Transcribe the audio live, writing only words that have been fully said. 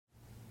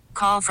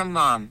Call from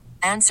mom.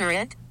 Answer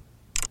it.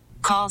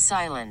 Call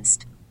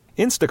silenced.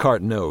 Instacart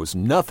knows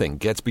nothing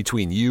gets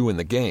between you and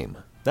the game.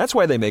 That's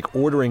why they make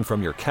ordering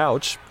from your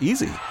couch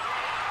easy.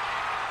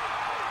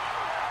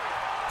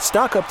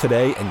 Stock up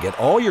today and get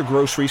all your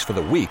groceries for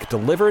the week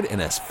delivered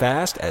in as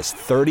fast as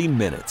 30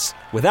 minutes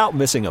without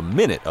missing a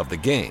minute of the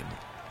game.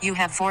 You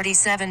have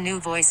 47 new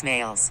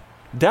voicemails.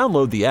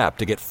 Download the app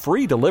to get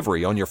free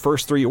delivery on your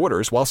first 3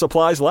 orders while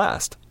supplies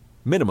last.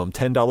 Minimum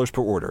 $10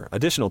 per order.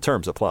 Additional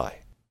terms apply.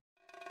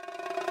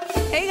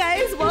 Hey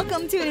guys,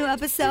 welcome to a new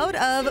episode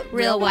of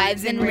Real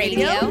Wives in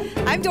Radio.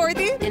 I'm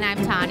Dorothy. And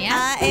I'm Tanya.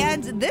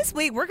 And this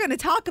week we're going to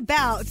talk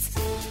about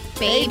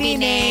baby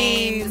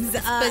names.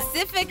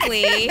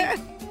 Specifically,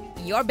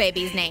 your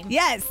baby's name.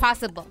 Yes.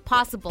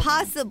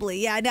 Possibly.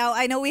 Yeah. Now,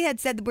 I know we had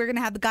said that we are going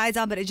to have the guys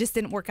on, but it just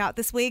didn't work out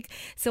this week.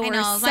 So we're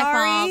it's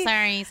sorry. my fault.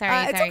 Sorry. It's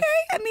okay.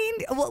 I mean,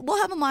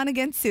 we'll have them on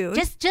again soon.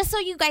 Just so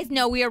you guys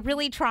know, we are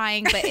really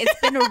trying, but it's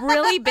been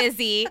really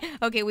busy.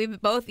 Okay,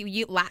 we've both,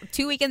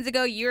 2 weekends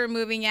ago, you were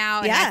moving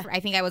out. Yeah. And I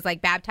think I was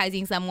like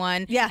baptizing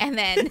someone. Yeah. And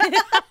then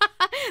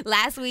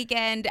last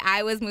weekend,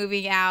 I was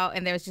moving out,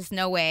 and there was just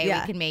no way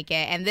we could make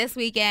it. And this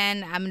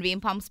weekend, I'm going to be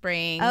in Palm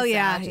Springs. Oh,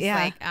 yeah. So it's just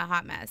like a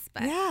hot mess.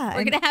 But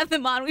we're going to have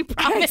them on, we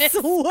promise. I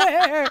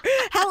swear.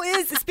 How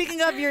is,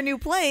 speaking of your new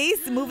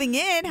place, moving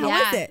in,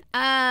 how is it?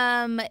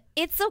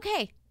 It's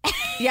okay.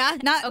 Yeah?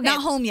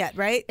 Not home yet,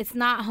 right? It's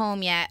not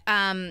home yet.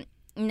 No,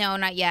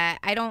 not yet.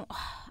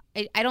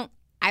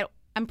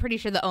 I'm pretty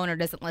sure the owner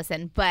doesn't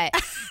listen, but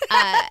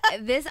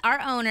our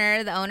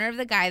owner, the owner of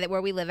the guy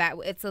where we live at,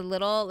 it's a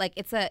little, like,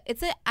 it's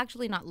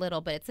actually not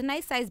little, but it's a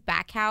nice sized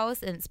back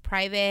house, and it's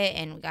private,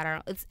 and we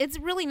got it's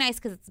really nice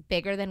because it's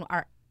bigger than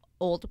our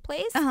old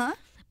place.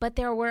 But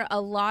there were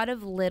a lot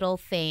of little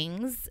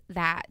things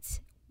that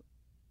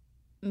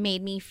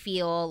made me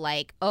feel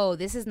like, oh,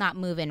 this is not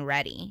move-in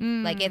ready.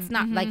 Like, it's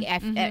not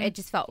it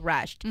just felt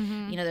rushed.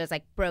 You know, there's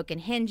like broken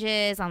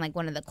hinges on like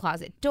one of the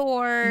closet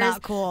doors.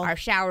 Not cool. Our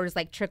shower's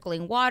like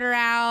trickling water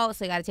out,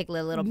 so you got to take a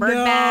little bird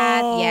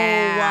bath.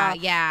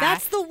 Yeah.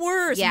 That's the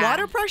worst. Yeah.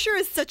 Water pressure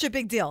is such a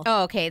big deal.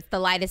 Oh, okay. It's the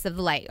lightest of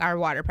the light, our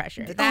water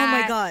pressure. Oh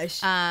my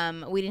gosh.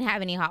 We didn't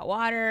have any hot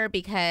water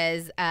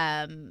because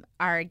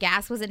our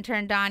gas wasn't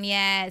turned on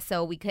yet,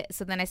 so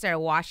then I started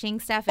washing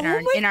stuff in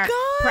our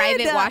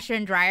private washer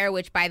and dryer,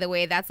 which, by the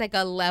way, that's like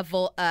a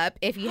level up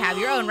if you have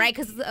your own, right?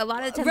 Because a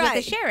lot of the times we have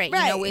to share it, you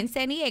know, in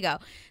San Diego.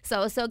 So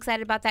I was so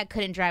excited about that.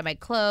 Couldn't dry my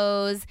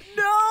clothes.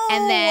 No.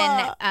 And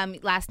then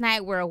last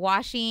night we were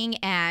washing,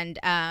 and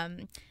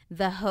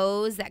the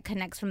hose that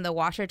connects from the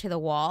washer to the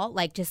wall,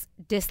 like, just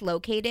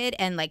dislocated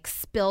and like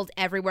spilled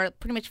everywhere,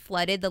 pretty much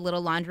flooded the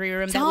little laundry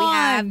room that we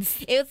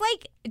have. It was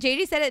like,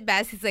 JJ said it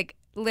best. He's like,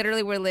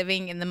 literally, we're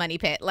living in the money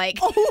pit. Like,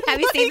 have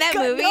you seen that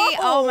movie? No.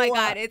 Oh my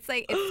God. It's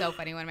like, it's so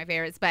funny. One of my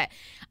favorites. But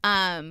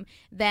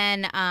then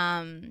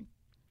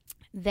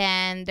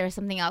there's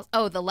something else.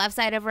 Oh, the left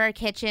side of our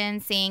kitchen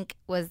sink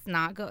was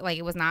not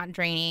it was not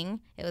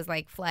draining. It was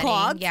like flooding.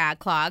 Clogged? Yeah,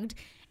 clogged.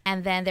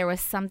 And then there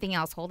was something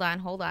else. Hold on.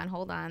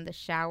 The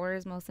shower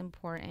is most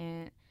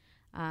important.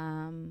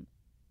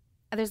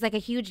 There's like a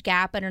huge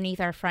gap underneath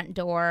our front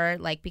door,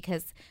 like,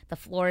 because the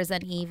floor is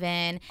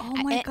uneven. Oh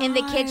my gosh. In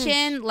the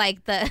kitchen, like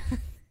I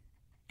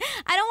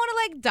don't want to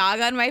like dog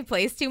on my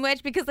place too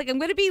much, because like I'm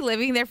going to be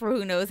living there for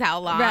who knows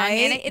how long. Right.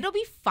 And it'll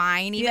be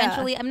fine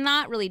eventually. Yeah. I'm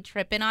not really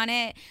tripping on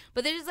it,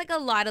 but there's like a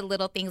lot of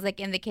little things, like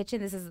in the kitchen.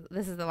 This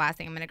is the last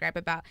thing I'm going to gripe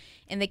about.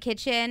 In the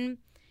kitchen,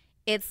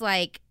 it's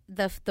like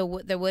the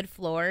wood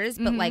floors,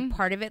 but like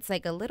part of it's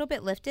like a little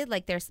bit lifted,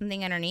 like there's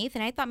something underneath,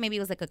 and I thought maybe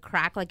it was like a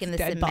crack, like in the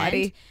dead cement.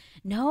 Body.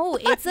 No,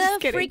 it's a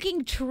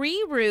freaking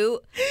tree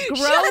root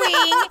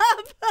growing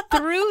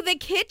through the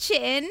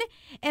kitchen,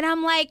 and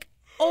I'm like,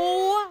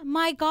 oh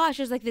my gosh,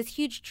 there's like this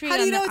huge tree. How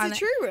do you know it's a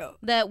tree root?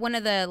 One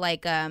of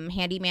the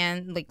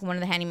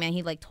handyman,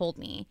 he like told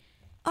me.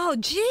 Oh,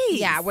 geez.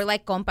 Yeah, we're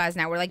like compas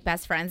now. We're like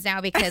best friends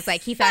now, because like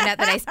he found out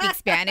that I speak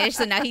Spanish,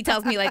 so now he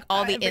tells me like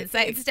all the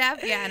inside stuff.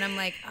 Yeah, and I'm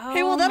like, oh,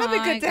 hey, well, that'll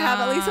be good to have.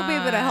 At least he'll be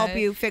able to help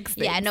you fix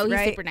things. Yeah, no, he's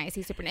right? super nice.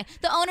 He's super nice.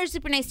 The owner's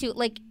super nice too.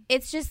 Like,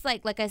 it's just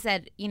like I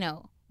said, you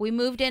know, we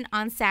moved in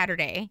on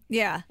Saturday.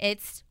 Yeah.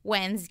 It's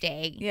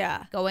Wednesday.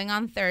 Yeah. Going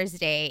on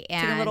Thursday.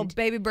 And took a little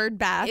baby bird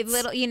bath. You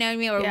know what I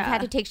mean? Or we've had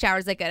to take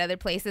showers like at other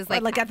places.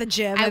 Like at the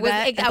gym.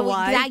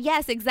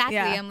 Yes, exactly.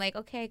 Yeah. I'm like,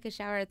 okay, I could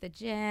shower at the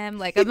gym.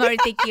 Like, I'm already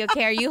thinking,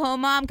 okay, are you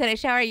home, Mom? Could I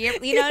shower here?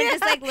 You know,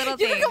 just like little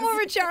things. You can come over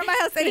and shower at my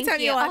house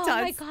anytime you want.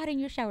 Oh my God, and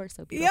your shower is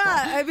so beautiful.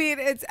 Yeah, I mean,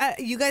 it's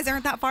you guys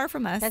aren't that far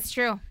from us. That's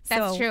true.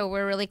 That's true.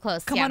 We're really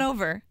close. Come on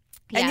over.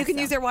 And you can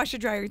use their washer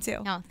dryer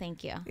too. Oh,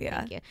 thank you. Yeah.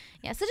 Thank you.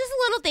 Yeah. So just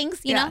little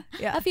things, you know.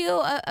 Yeah. A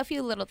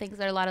few little things.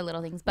 There are a lot of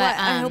little things, but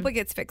I hope it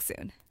gets fixed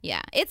soon.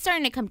 Yeah, it's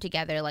starting to come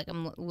together. Like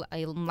I'm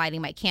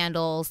lighting my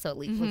candles, so at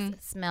least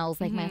it smells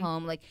like my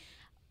home. Like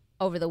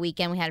over the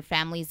weekend, we had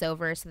families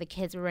over, so the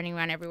kids were running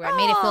around everywhere. It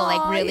made it feel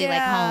like really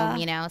like home,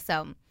 you know.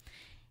 So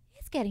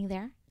it's getting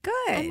there.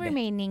 Good. I'm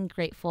remaining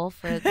grateful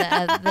for the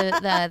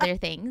other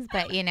things,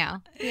 but yeah.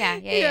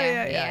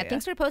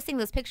 Thanks for posting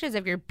those pictures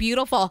of your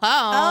beautiful home.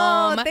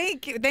 Oh,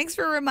 thank you. Thanks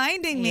for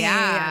reminding me.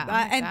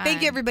 Yeah. And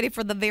thank you everybody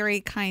for the very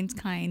kind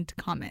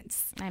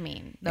comments. I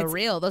mean, those are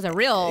real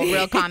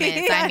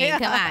comments. Yeah, I mean, yeah.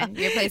 come on,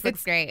 your place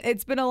looks great.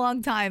 It's been a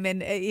long time,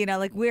 and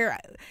like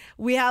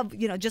we have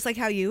just like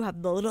how you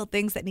have the little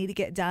things that need to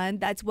get done.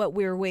 That's what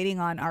we're waiting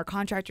on our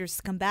contractors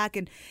to come back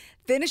and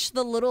finish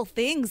the little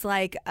things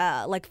like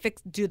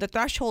do the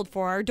threshold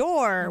for our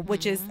door,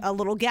 which is a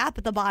little gap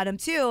at the bottom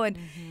too, and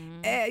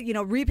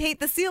repaint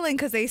the ceiling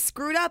because they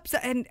screwed up.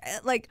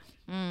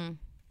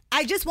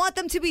 I just want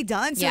them to be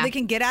done so they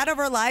can get out of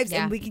our lives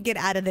and we can get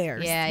out of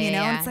theirs.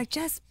 And it's like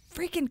just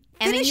freaking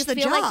finish the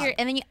job. Like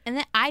and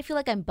then I feel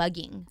like I'm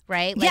bugging,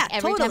 right? Like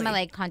every time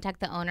I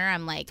contact the owner,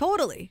 I'm like,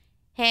 totally.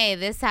 Hey,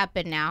 this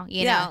happened now,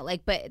 you know,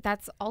 but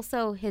that's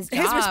also his job,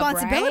 his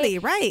responsibility,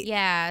 right?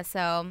 Yeah.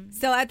 So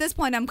at this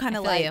point, I'm kind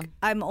of you.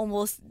 I'm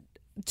almost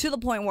to the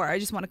point where I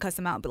just want to cuss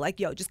him out and be like,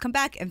 yo, just come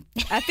back and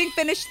I think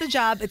finish the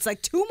job. It's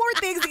like 2 more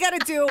things you got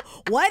to do.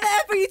 Why the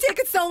F are you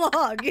taking so long,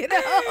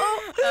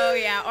 Oh,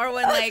 yeah. Or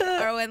when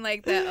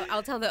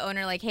I'll tell the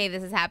owner, like, hey,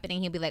 this is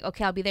happening. He'll be like,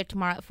 okay, I'll be there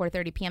tomorrow at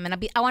 4:30 p.m.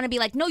 And I want to be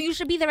like, no, you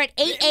should be there at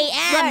 8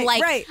 a.m.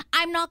 Right.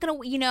 I'm not going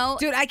to,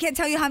 Dude, I can't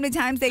tell you how many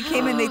times they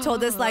came and they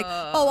told us like,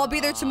 oh, I'll be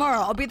there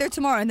tomorrow.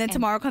 And then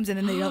tomorrow comes in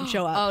and they don't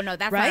show up. Oh, no,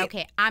 that's not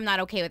okay. I'm not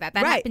okay with that.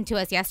 That happened to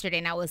us yesterday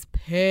and I was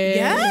pissed.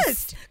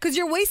 Yes, because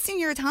you're wasting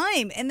your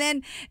time. And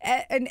then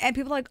and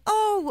people are like,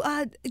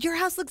 oh, your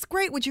house looks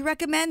great. Would you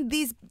recommend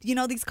these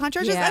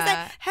contractors? Yeah. I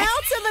said, hell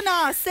to the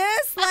nah,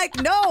 sis. Like,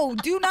 no,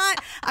 do not.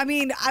 I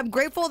mean, I'm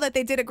grateful that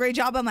they did a great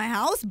job on my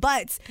house,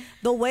 but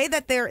the way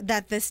that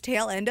this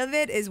tail end of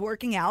it is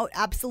working out,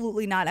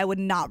 absolutely not. I would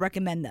not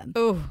recommend them.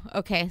 Ooh,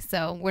 okay.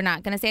 So we're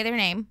not going to say their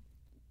name.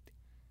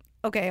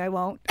 Okay, I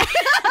won't.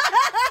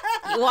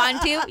 You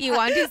want to? You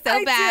want to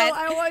so bad.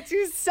 I want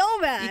to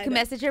so bad. You can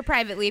message her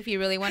privately if you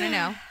really want to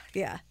know.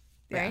 Yeah.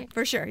 Right?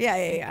 For sure. Yeah.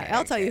 Okay,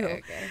 I'll tell you who.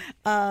 Okay.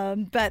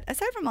 But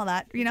aside from all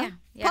that, Yeah.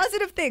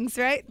 positive things,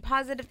 right?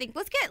 Positive thing.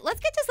 Let's get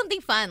to something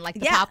fun like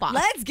the Yeah. pop off.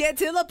 Let's get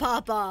to the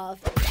pop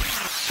off.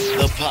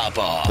 The pop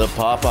off. The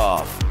pop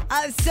off.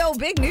 So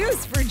big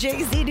news for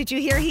Jay-Z. Did you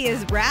hear he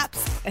is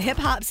hip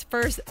hop's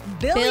first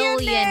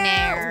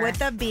billionaire with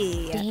a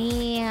B?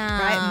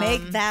 Damn. Right,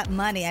 make that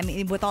money. I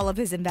mean, with all of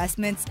his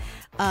investments,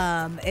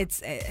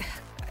 it's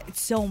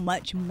so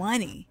much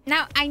money.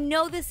 Now I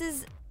know this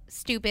is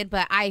stupid,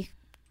 but I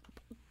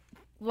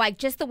like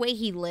just the way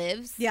he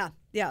lives. Yeah.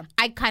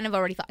 I kind of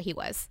already thought he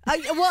was.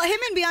 Well, him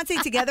and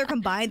Beyonce together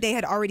combined,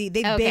 they've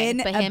been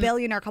a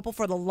billionaire couple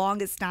for the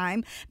longest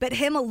time. But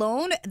him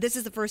alone, this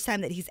is the first time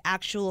that he's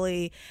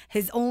actually,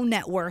 his own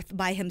net worth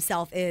by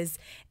himself is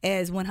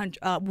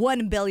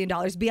 $1 billion.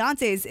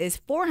 Beyonce's is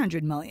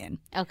 $400 million.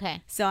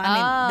 Okay. So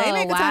I mean, they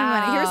make a ton of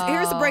money. Wow.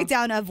 Here's the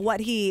breakdown of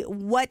what he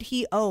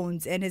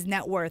owns and his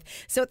net worth.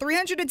 So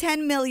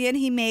 $310 million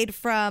he made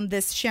from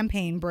this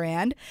champagne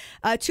brand,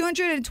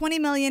 $220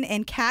 million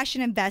in cash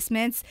and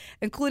investments,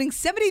 including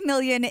 $70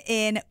 million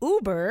in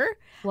Uber.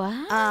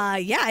 What?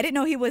 Yeah, I didn't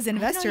know he was an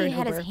investor in he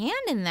had Uber. his hand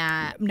in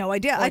that. No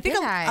idea. Or I think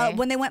did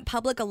when they went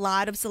public, a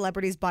lot of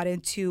celebrities bought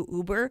into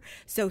Uber,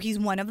 so he's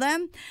one of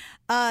them.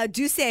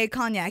 Douce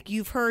Cognac,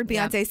 you've heard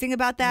Beyonce sing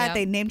about that. Yep.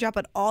 They name drop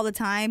it all the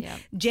time. Yep.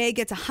 Jay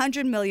gets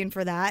 $100 million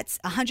for that,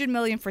 $100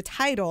 million for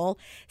Tidal,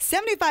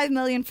 $75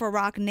 million for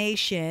Rock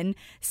Nation,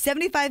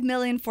 $75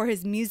 million for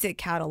his music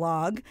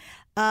catalog.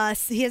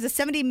 He has a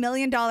 $70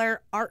 million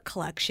art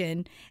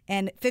collection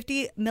and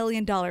 $50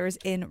 million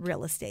in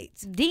real estate.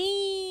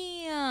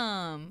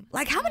 Damn.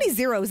 Like, how many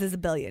zeros is a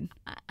billion?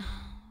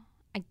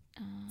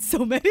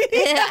 So many.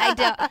 I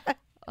don't.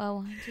 Oh,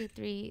 1, 2,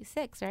 3,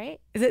 6, right?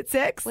 Is it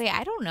 6? Wait,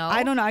 I don't know.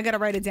 I don't know. I got to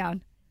write it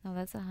down. No,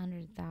 that's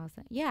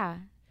 100,000. Yeah.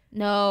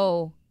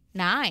 No,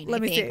 9. Let I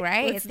me think, see.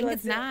 right? Let's I think see.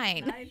 it's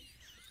 9.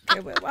 Okay,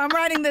 wait, I'm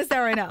writing this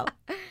down right now.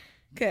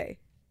 Okay.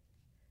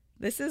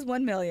 This is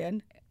 1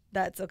 million.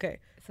 That's okay.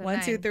 So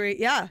 1, 2, 9. 3.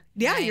 Yeah.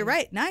 Yeah, 9. you're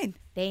right. 9.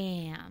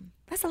 Damn.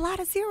 That's a lot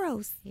of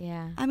zeros.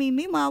 Yeah. I mean,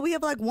 meanwhile, we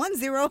have like 1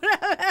 0.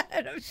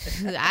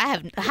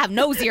 I have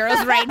no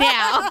zeros right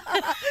now.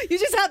 You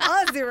just have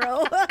a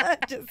 0.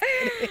 Just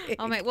kidding.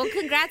 Oh my. Well,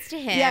 congrats to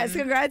him. Yes,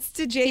 congrats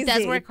to Jay-Z. He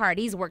does work hard.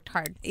 He's worked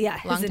hard. Yeah,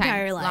 his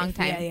entire life. Long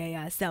time.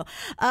 Yeah. So,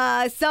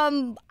 I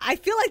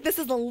feel like this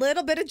is a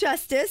little bit of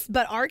justice,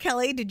 but R.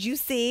 Kelly, did you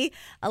see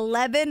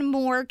 11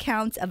 more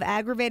counts of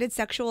aggravated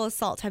sexual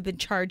assault have been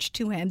charged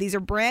to him? These are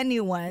brand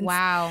new ones.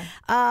 Wow.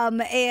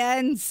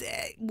 And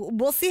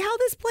we'll see how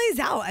this plays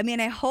out. I mean,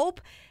 I hope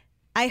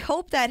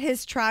that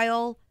his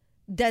trial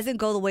doesn't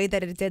go the way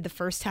that it did the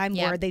first time,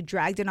 where they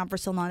dragged it on for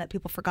so long that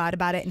people forgot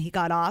about it and he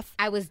got off.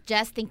 I was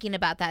just thinking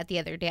about that the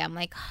other day. I'm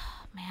like,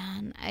 oh,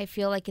 man, I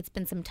feel like it's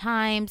been some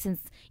time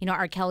since,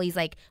 R. Kelly's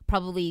like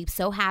probably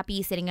so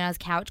happy sitting on his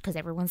couch because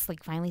everyone's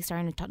like finally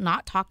starting to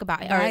not talk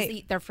about it. Right.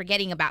 Or they're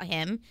forgetting about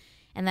him.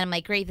 And then I'm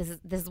like, great, this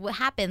is what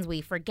happens.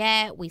 We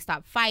forget, we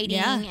stop fighting,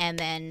 and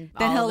then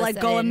he'll all of a go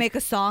and sudden- make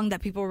a song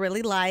that people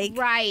really like.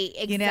 Right,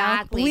 exactly. You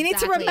know? We need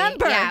to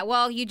remember. Yeah,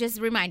 well, you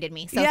just reminded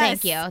me, so Yes.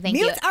 thank you. Thank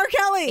Mute you. R.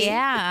 Kelly.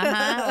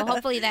 Yeah, well,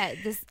 hopefully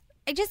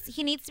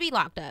he needs to be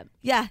locked up.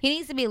 Yeah. He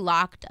needs to be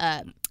locked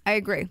up. I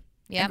agree.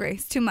 Yep. I agree.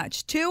 It's too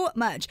much. Too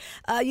much.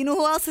 You know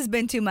who else has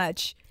been too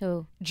much?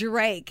 Who?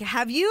 Drake.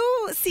 Have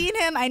you seen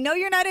him? I know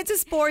you're not into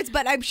sports,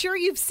 but I'm sure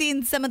you've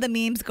seen some of the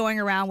memes going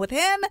around with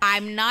him.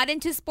 I'm not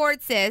into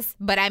sports, sis,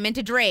 but I'm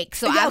into Drake.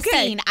 So Yeah,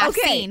 I've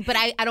seen, but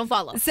I don't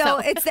follow. So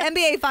it's the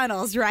NBA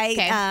Finals, right?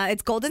 Okay.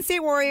 It's Golden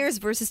State Warriors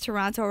versus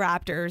Toronto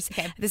Raptors.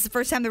 Okay. This is the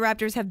first time the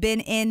Raptors have been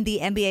in the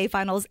NBA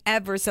Finals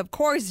ever. So, of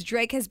course,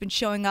 Drake has been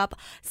showing up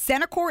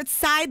center court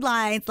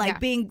sidelines,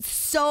 being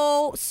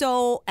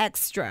so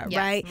extra, Yeah,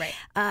 right?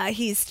 right.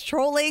 He's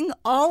trolling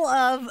all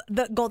of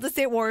the Golden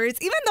State Warriors,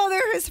 even though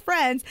they're his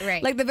friends.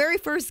 Right. Like the very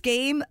first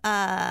game,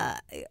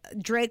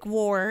 Drake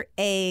wore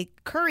a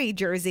Curry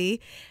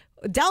jersey.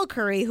 Del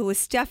Curry, who was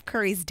Steph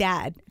Curry's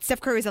dad. Steph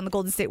Curry's on the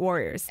Golden State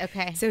Warriors.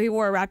 Okay. So he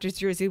wore a Raptors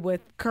jersey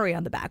with Curry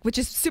on the back, which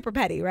is super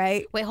petty,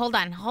 right? Wait, hold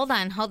on.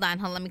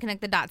 Let me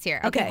connect the dots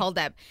here. Okay. Hold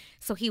up.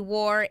 So he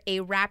wore a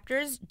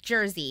Raptors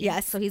jersey.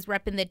 Yes. So he's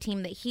repping the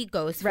team that he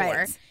goes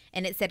Right. for.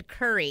 And it said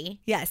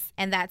Curry. Yes.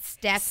 And that's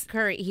Steph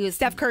Curry. He was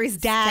Steph Curry's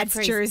dad's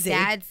jersey.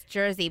 Dad's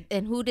jersey.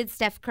 And who did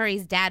Steph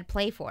Curry's dad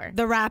play for?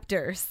 The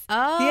Raptors.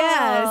 Oh.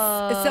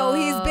 Yes. So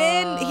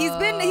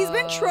he's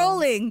been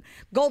trolling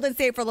Golden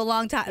State for the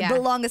longest time.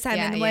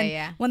 Yeah, And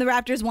yeah. when the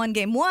Raptors won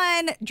game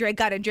 1, Drake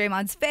got in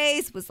Draymond's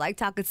face, was like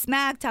talking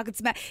smack.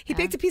 He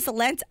picked a piece of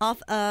lint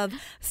off of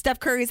Steph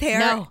Curry's hair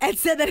No. and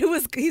said that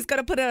he's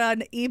gonna put it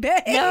on eBay.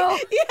 No.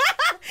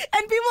 Yeah.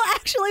 And people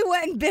actually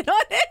went and bid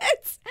on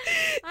it.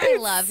 I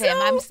love him.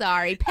 I'm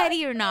sorry.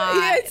 Petty or not.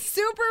 Yeah, it's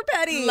super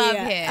petty. Love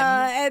him.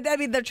 And I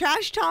mean, the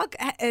trash talk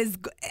I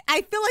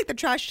feel like the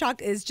trash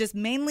talk is just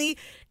mainly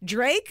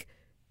Drake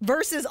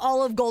versus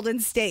all of Golden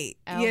State.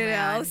 Oh, you know?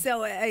 man.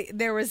 So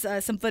there was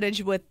some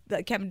footage with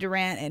Kevin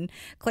Durant and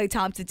Klay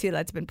Thompson, too.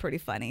 That's been pretty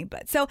funny.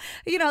 But so,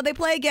 they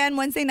play again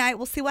Wednesday night.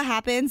 We'll see what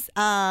happens.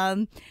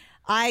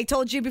 I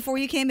told you before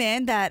you came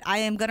in that I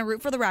am going to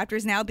root for the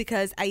Raptors now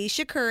because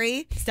Ayesha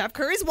Curry, Steph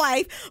Curry's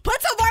wife,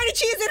 puts Havarti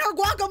cheese in her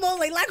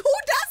guacamole. Like, who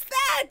does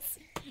that?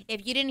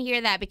 If you didn't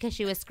hear that because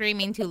she was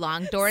screaming too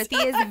long, Dorothy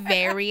is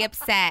very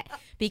upset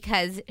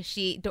because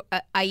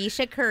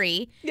Ayesha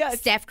Curry, Yes.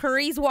 Steph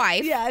Curry's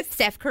wife, Yes.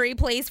 Steph Curry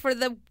plays for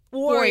the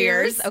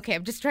Warriors. Okay,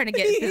 I'm just trying to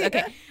get this.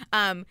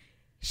 Okay.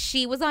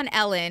 She was on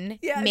Ellen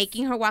Yes.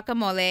 making her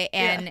guacamole,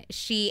 and Yeah.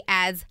 she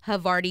adds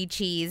Havarti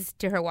cheese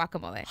to her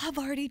guacamole.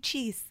 Havarti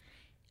cheese.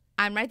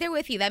 I'm right there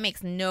with you. That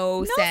makes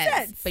no sense.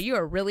 sense. But you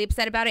are really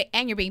upset about it,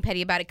 and you're being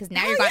petty about it because now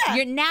Hell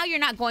yeah. you're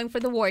not going for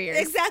the Warriors.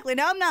 Exactly.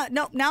 Now I'm not.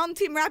 No. Now I'm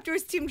Team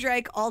Raptors, Team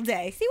Drake all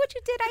day. See what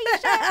you did,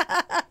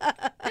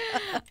 Ayesha?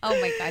 Oh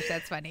my gosh,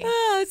 that's funny.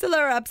 So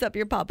that wraps up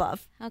your pop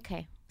off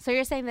Okay. So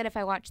you're saying that if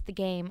I watch the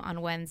game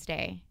on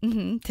Wednesday,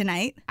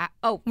 tonight.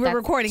 we're We're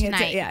recording it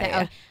tonight,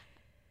 yeah.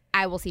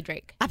 I will see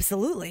Drake.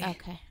 Absolutely.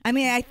 Okay. I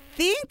mean, I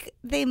think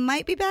they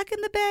might be back in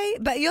the Bay,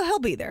 but he'll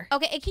be there.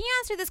 Okay, can you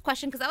answer this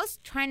question? Because I was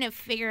trying to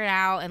figure it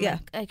out, and Yeah.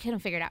 I couldn't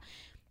figure it out.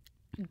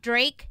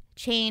 Drake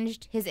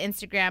changed his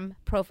Instagram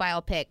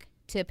profile pic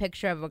to a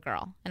picture of a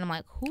girl, and I'm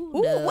like, who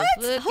Ooh, the what?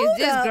 fuck Hold is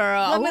this up.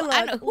 girl? Let me I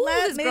don't know look. who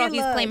Let is this girl me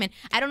he's look. claiming?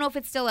 I don't know if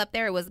it's still up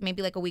there. It was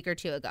maybe like a week or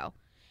two ago.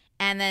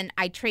 And then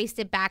I traced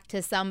it back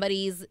to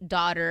somebody's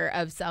daughter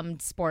of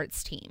some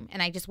sports team.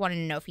 And I just wanted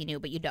to know if you knew,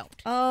 but you don't.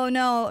 Oh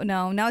no.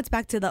 Now it's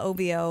back to the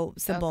OVO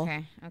symbol.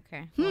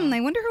 Okay. I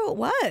wonder who it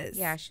was.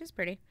 Yeah, she was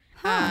pretty.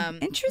 Huh,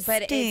 But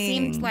it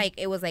seemed interesting. like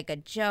it was like a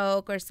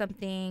joke or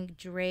something.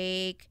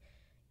 Drake,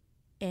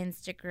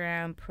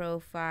 Instagram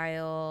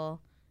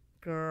profile,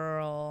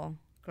 girl.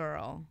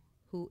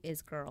 Who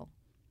is girl?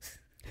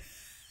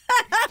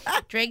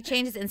 Drake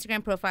changed his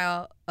Instagram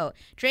profile.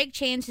 Drake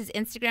changed his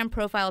Instagram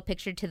profile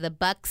picture to the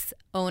Bucks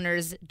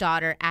owner's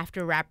daughter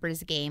after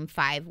Raptors Game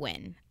 5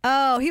 win.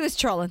 Oh, he was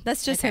trolling.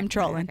 That's just him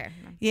trolling. Okay.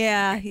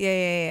 Yeah.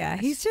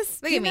 He's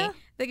just Look at me.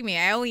 Look at me.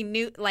 I only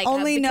knew because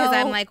know-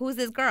 I'm like, who's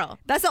this girl?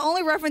 That's the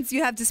only reference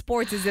you have to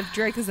sports is if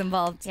Drake is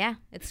involved. Yeah,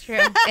 it's true.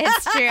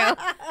 It's true.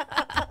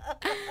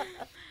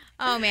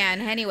 Oh man.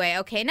 Anyway,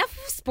 okay. Enough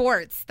of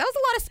sports. That was a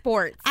lot of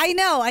sports. I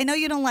know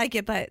you don't like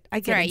it, but I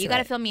get All right, into you got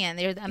to it. fill me in.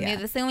 Yeah.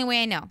 That's the only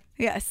way I know.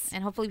 Yes.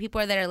 And hopefully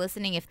people that are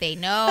listening, if they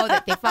know,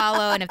 that they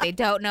follow, and if they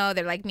don't know,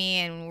 they're like me,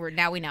 and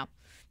now we know.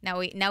 Now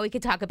we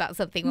could talk about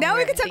something. Now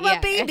we can talk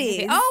about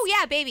babies. Oh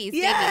yeah, babies.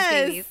 Yes.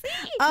 Babies.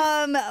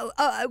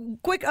 A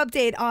quick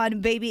update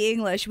on baby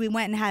English. We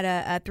went and had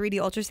a 3D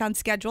ultrasound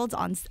scheduled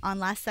on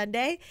last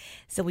Sunday.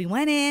 So we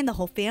went in, the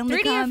whole family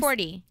 3D comes. or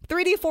 4D?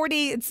 3D,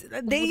 4D.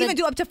 They Well, even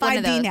do up to one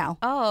of 5D those. now.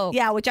 Oh.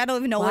 Yeah, which I don't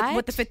even know what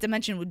What? the fifth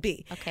dimension would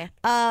be. Okay.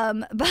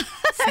 But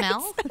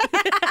Smell?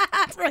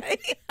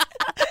 right?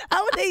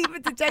 How would they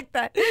even detect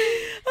that?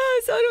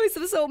 So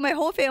anyway, so my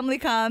whole family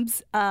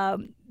comes.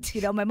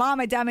 My mom,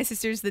 my dad, my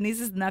sisters, the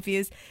nieces, the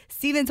nephews.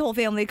 Steven's whole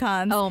family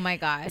comes. Oh my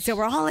gosh. So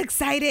we're all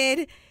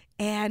excited.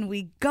 And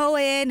we go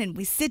in and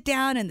we sit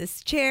down in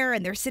this chair,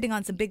 and they're sitting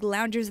on some big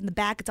loungers in the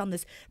back. It's on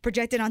this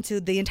projected onto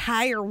the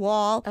entire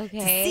wall to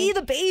see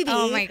the baby.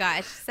 Oh my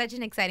gosh, such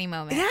an exciting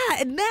moment. Yeah,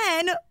 and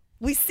then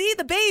we see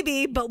the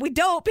baby, but we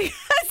don't because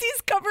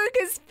he's covering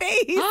his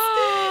face.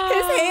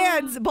 His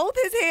hands, both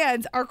his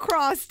hands are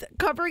crossed,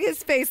 covering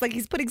his face like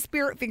he's putting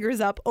spirit fingers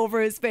up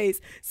over his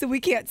face, so we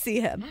can't see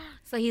him.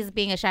 So he's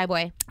being a shy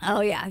boy.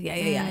 Oh, yeah.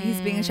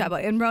 He's being a shy boy.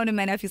 And Ronan,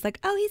 my nephew's like,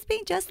 oh, he's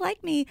being just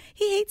like me.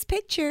 He hates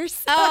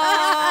pictures.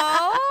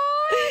 Oh,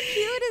 how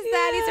cute is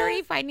that? He's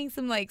already finding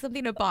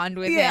something to bond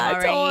with him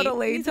already.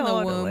 Totally, He's in the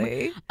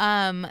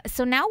womb.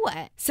 So now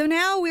what? So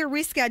now we're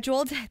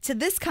rescheduled to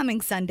this coming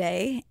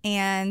Sunday,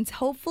 and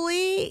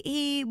hopefully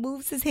he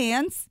moves his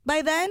hands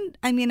by then.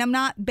 I mean, I'm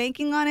not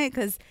banking on it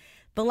because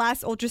the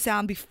last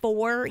ultrasound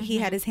before he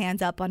had his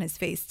hands up on his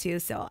face too.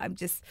 So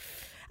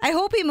I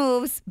hope he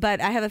moves,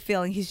 but I have a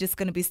feeling he's just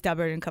going to be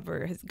stubborn and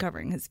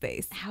covering his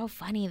face. How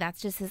funny.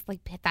 That's just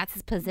that's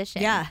his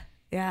position.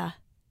 Yeah.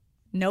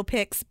 No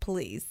pics,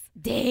 please.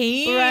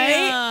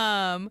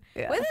 Damn. Right?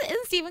 Yeah.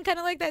 Isn't Steven kind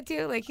of like that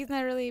too? Like he's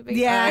not really a big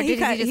Yeah, he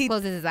just he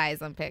closes his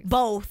eyes on pics?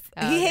 Both.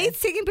 Oh, He okay. hates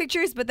taking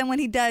pictures, but then when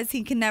he does,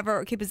 he can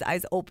never keep his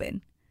eyes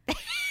open.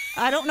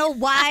 I don't know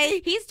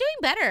why. He's doing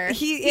better.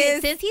 He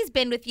is. Since he's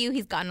been with you,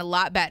 he's gotten a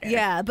lot better.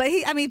 Yeah, but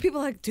people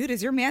are like, dude,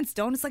 is your man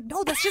stoned? It's like,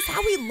 no, that's just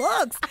how he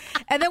looks.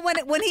 And then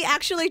when he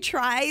actually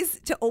tries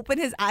to open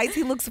his eyes,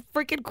 he looks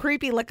freaking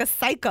creepy like a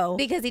psycho.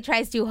 Because he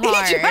tries too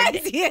hard. He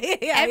tries.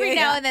 Yeah, Every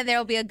now and then there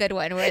will be a good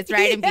one where it's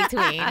right in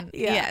between.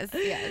 Yeah.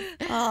 Yes.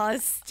 Oh,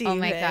 Steven. Oh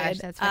my gosh,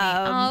 that's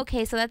funny.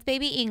 Okay, so that's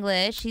baby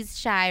English. He's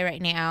shy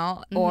right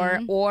now,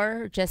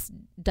 or just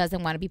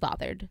doesn't want to be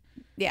bothered.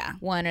 Yeah.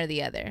 One or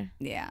the other.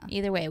 Yeah.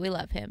 Either way, we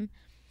love him.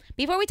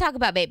 Before we talk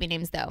about baby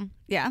names, though,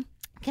 Yeah.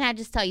 can I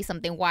just tell you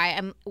something? Why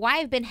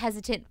I've been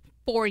hesitant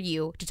for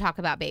you to talk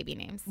about baby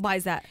names? Why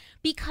is that?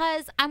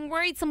 Because I'm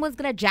worried someone's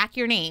gonna jack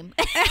your name.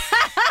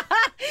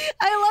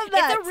 I love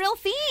that. It's a real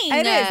thing.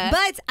 It is,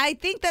 but I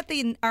think that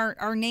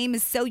our name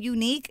is so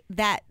unique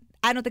that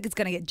I don't think it's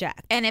gonna get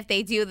jacked. And if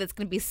they do, that's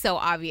gonna be so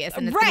obvious,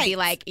 and it's gonna be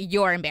like,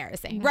 you're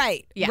embarrassing.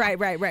 Right. Yeah.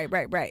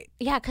 Right.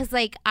 Yeah, because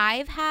like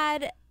I've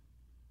had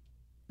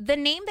the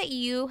name that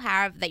you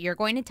have that you're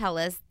going to tell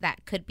us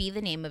that could be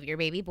the name of your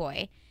baby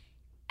boy.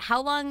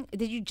 How long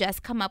did you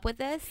just come up with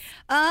this?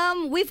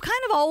 We've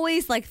kind of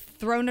always like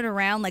thrown it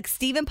around. Like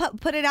Steven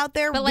put it out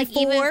there But, like,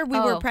 before we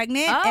were oh.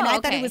 pregnant, Oh, and I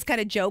thought he okay. was kind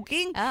of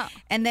joking. Oh.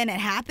 And then it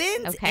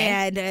happened, Okay.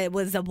 and it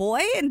was a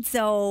boy, and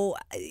so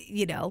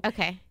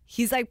Okay.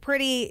 he's like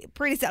pretty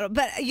settled.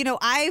 But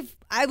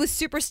I was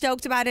super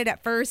stoked about it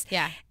at first.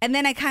 Yeah. And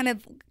then I kind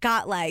of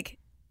got like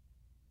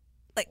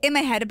in my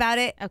head about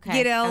it,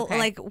 Okay, okay.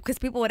 like because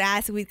people would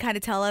ask and we'd kind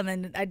of tell them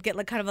and I'd get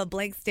like kind of a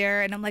blank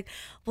stare and I'm like,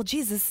 well,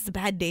 geez, this is a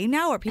bad day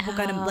now. Are people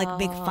going to like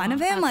make fun of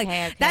him?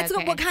 Okay, That's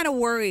okay. what kind of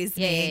worries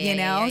me,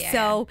 Yeah,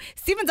 So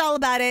Steven's all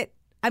about it.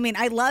 I mean,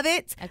 I love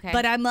it, Okay.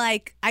 but I'm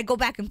like, I go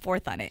back and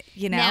forth on it,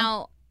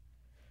 Now,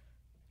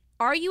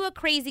 are you a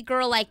crazy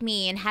girl like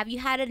me, and have you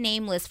had a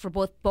name list for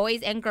both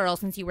boys and girls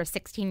since you were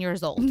 16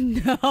 years old?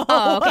 No.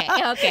 Oh,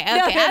 okay.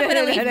 I'm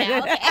gonna leave now. No.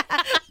 Okay.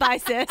 Bye,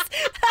 sis.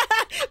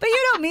 But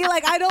you know me,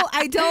 like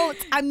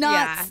I'm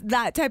not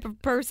that type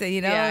of person,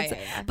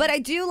 Yeah. But I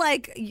do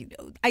like,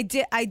 I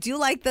do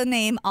like the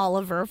name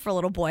Oliver for a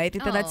little boy. I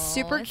think that's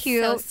super it's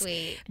cute. so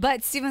sweet.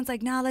 But Steven's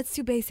like, no, that's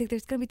too basic.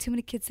 There's gonna be too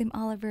many kids named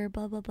Oliver.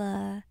 Blah blah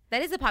blah.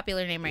 That is a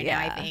popular name right now,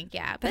 I Yeah. think.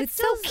 Yeah, But it's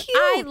so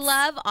I cute.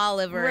 love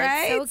Oliver.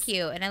 Right? It's so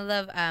cute, and I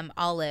love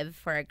Olive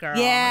for a girl.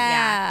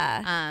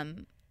 Yeah.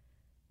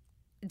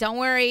 Don't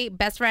worry,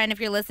 best friend, if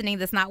you're listening,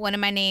 that's not one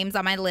of my names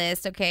on my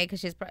list, okay?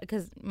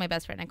 Because my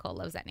best friend Nicole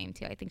loves that name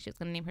too. I think she was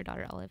gonna name her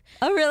daughter Olive.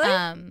 Oh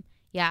really?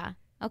 Yeah.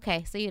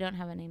 Okay, so you don't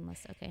have a name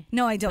list, okay?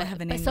 No, I don't have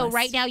a name So list.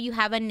 right now you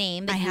have a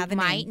name that I you have a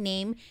might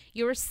name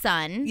your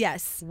son.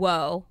 Yes.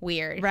 Whoa,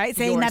 weird. Right?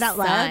 Saying Your that out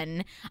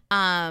loud?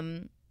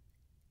 son.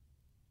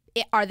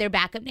 Are there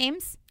backup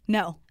names?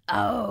 No.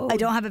 Oh. I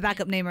don't have a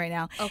backup name right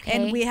now. Okay.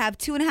 And we have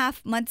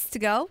 2.5 months to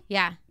go.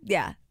 Yeah.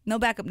 Yeah. No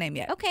backup name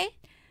yet. Okay.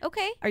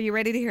 Are you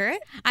ready to hear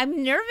it?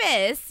 I'm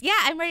nervous. Yeah,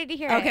 I'm ready to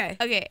hear Okay.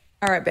 it. Okay.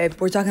 All right, babe,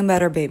 we're talking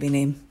about our baby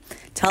name.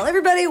 Tell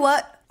everybody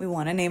what we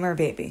want to name our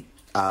baby.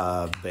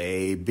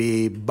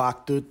 Baby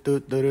bak do do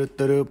do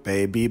do do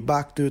baby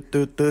bak do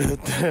do do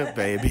do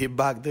baby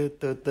bak do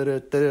do do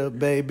do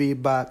baby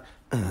bak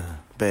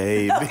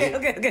baby.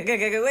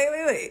 Okay.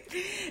 Wait.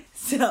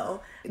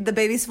 So, the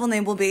baby's full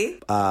name will be?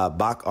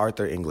 Bach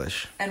Arthur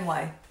English, And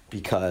why?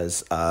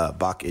 because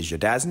Bach is your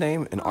dad's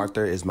name and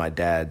Arthur is my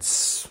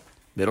dad's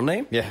middle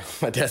name. Yeah,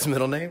 my dad's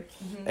middle name,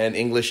 and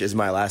English is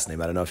my last name.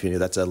 I don't know if you knew.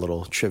 That's a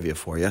little trivia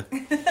for you.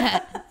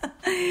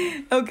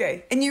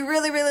 Okay. And you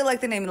really, really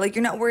like the name. Like,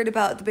 you're not worried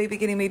about the baby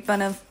getting made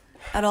fun of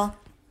at all?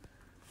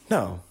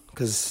 No,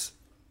 because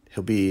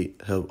he'll be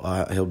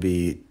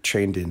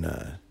trained in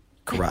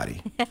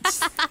karate.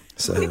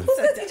 So Who's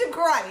going to teach him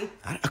karate?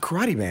 a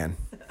karate man.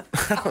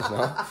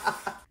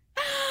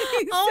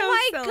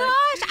 Oh my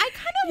gosh. I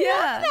kind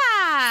Yeah.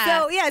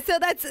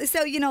 that.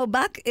 So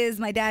Buck is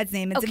my dad's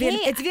name. It's Okay.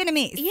 it's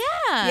Vietnamese.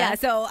 Yeah. Yeah.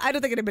 So I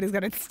don't think anybody's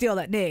gonna steal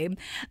that name.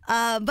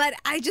 But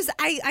I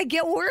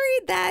get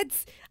worried that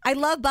I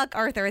love Buck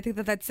Arthur. I think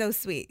that's so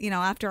sweet.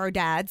 After our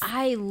dads.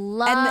 I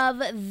love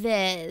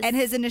this. And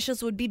his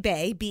initials would be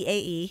Bae,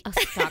 B-A-E. Oh,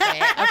 stop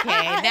it.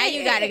 Okay, now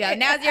you gotta go.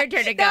 Now it's your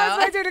turn to go. Now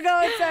it's my turn to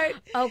go inside.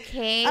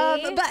 Okay.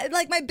 But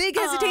like my big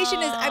hesitation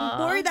is I'm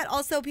worried that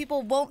also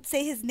people won't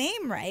say his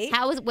name right.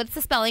 What's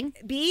the spelling?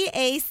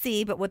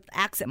 B-A-C, but with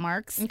accent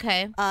marks.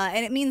 Okay.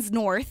 And it means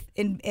north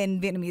in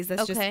Vietnamese.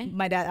 That's Okay. just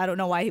my dad. I don't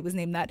know why he was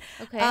named that.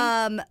 Okay.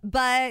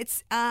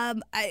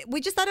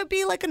 We just thought it'd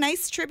be like a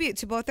nice tribute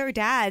to both our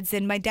dads.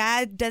 And my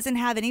dad doesn't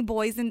have any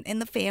boys in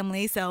the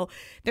family, so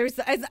it's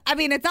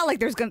not like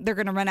they're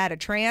gonna run out of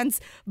trans,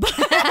 but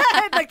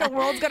like the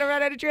world's gonna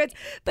run out of trans.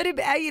 But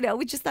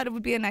we just thought it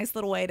would be a nice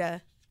little way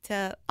to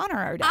honor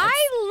our dads.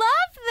 I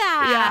love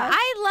that. Yeah.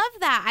 I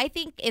love that. I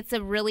think it's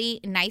a really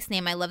nice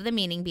name. I love the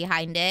meaning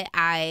behind it.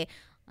 I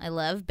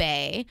love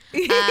Bae.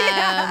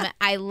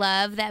 I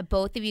love that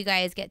both of you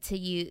guys get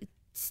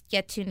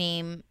to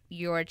name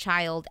your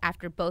child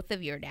after both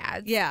of your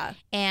dads. Yeah.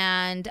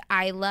 And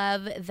I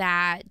love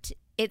that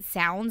it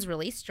sounds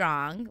really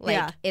strong.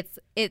 Like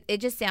it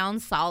just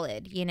sounds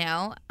solid,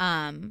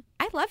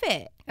 I love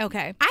it.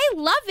 Okay. I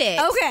love it.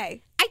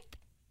 Okay.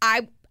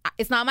 I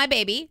it's not my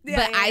baby,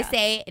 but I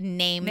say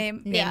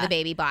name yeah. the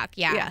baby Bach.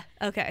 Yeah. Yeah.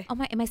 Okay. Oh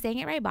my, am I saying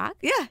it right, Bach?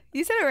 Yeah,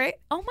 you said it right.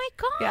 Oh my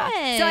gosh.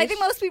 Yeah. So I think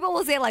most people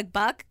will say like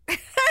Buck,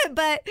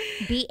 but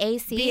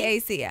B-A-C?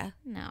 B-A-C, yeah.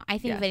 No, I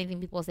think if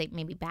anything, people will say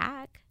maybe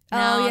back. Oh,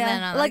 No,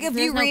 yeah. no, like if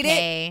you read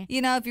it,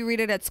 if you read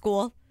it at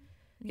school.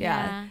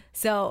 Yeah.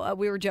 So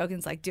we were joking.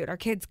 It's like, dude, our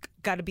kid's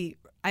got to be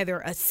either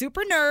a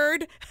super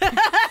nerd or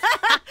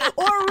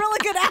a really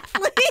good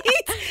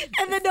athlete,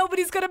 and then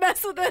nobody's going to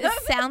mess with it. It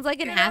sounds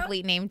like an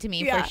athlete name to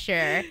me for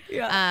sure.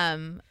 Yeah.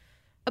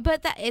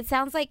 But it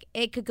sounds like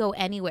it could go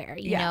anywhere.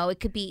 You know, it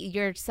could be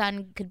your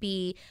son could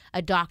be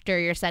a doctor,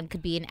 your son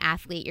could be an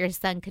athlete, your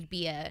son could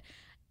be a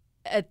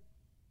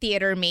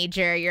theater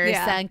major, your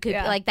son could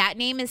like that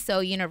name is so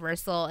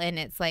universal, and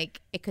it's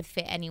like it could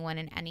fit anyone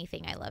and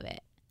anything. I love it.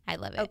 I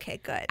love it. Okay,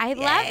 good. I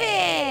love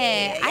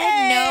it. I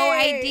had no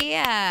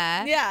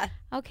idea. Yeah.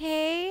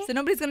 Okay. So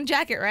nobody's going to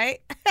jack it, right?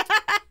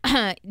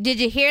 Did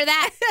you hear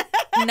that?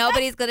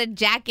 Nobody's gonna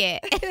jack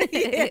it.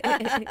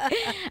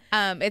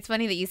 It's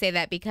funny that you say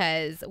that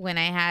because when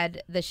I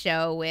had the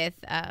show with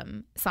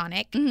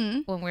Sonic,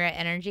 when we were at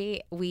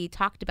Energy, we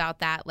talked about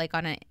that like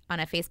on a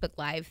Facebook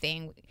Live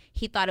thing.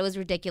 He thought it was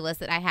ridiculous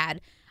that I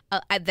had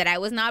that I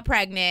was not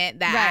pregnant.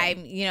 That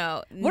I'm,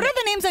 What are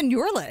the names on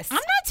your list? I'm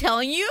not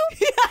telling you.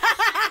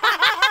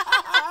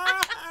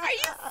 Are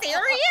you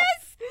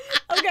serious?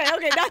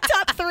 Okay, not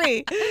top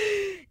 3.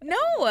 No,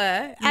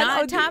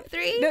 not top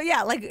 3. No,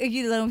 yeah, like if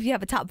you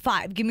have a top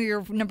 5, give me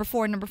your number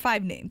 4 and number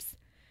 5 names.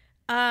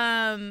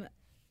 Oh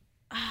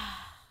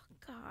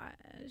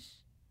gosh.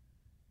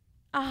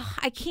 Oh,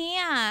 I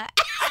can't.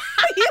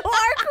 You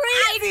are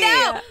crazy.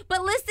 I know.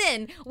 But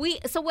listen,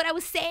 so what I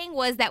was saying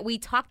was that we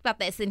talked about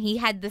this and he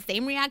had the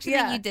same reaction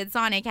that you did.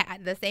 Sonic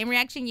had the same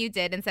reaction you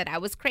did and said I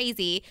was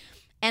crazy.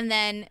 And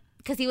then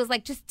because he was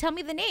like, just tell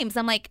me the names.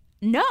 I'm like,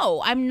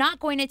 no, I'm not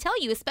going to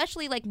tell you,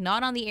 especially like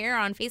not on the air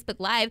on Facebook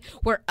Live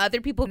where other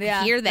people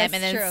can hear them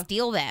and then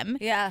steal them.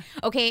 Yeah.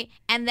 Okay.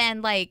 And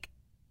then like,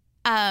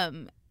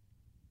 that's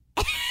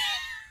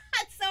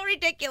so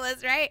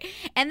ridiculous, right?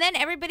 And then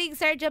everybody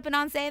started jumping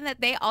on saying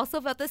that they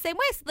also felt the same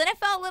way. So then I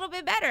felt a little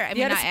bit better. I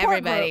mean, not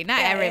everybody,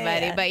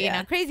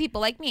 but crazy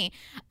people like me.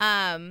 But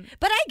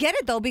I get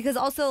it though, because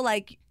also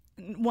like,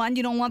 1,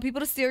 you don't want people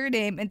to steal your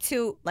name, and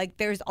 2, like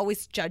there's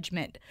always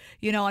judgment,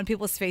 on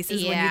people's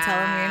faces when you tell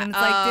them your name. It's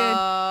like,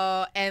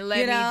 dude. And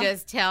let me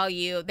just tell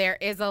you, there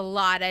is a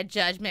lot of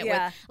judgment.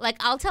 Yeah. With,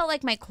 I'll tell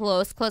my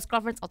close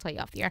girlfriends. I'll tell you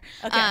off the air.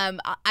 Okay.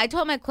 I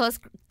tell my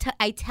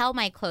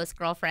close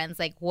girlfriends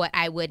like what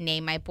I would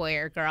name my boy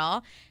or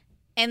girl.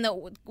 And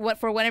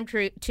for one of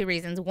 2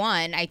 reasons.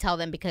 1, I tell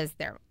them because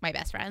they're my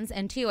best friends,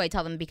 and 2, I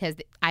tell them because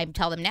I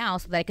tell them now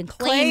so that I can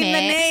claim it. The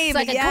name. So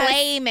I can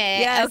claim it.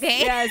 Yes,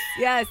 okay.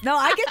 Yes. No,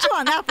 I get you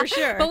on that for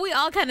sure. But we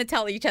all kind of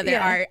tell each other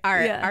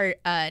our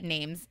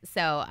names.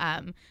 So,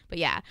 but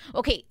yeah.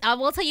 Okay, I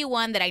will tell you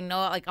one that I know.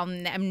 Like,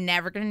 I'm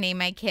never gonna name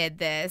my kid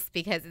this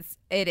because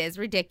it is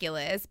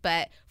ridiculous.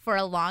 But for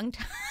a long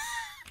time.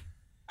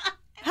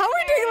 How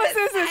ridiculous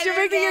is this? You're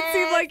making it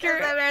seem like you're.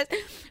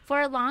 For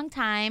a long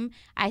time,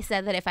 I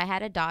said that if I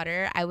had a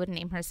daughter, I would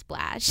name her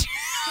Splash.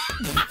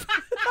 I'm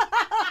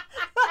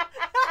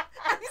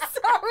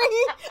sorry.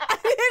 I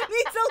didn't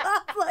mean to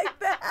laugh like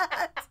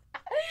that.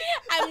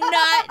 I'm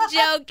not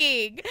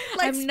joking.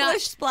 Like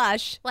Splish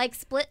Splash. Like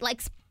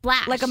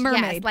Splash. Like a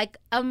mermaid. Yes, like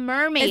a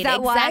mermaid. Is that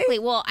exactly.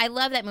 why? Well, I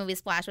love that movie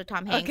Splash with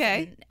Tom Hanks.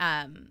 Okay.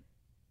 And,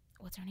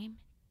 what's her name?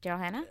 Daryl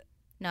Hannah?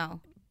 No.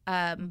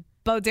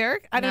 Bo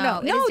Derek? I don't know.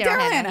 it No, is Daryl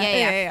Hannah.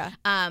 Hannah.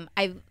 Yeah.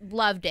 I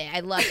loved it. I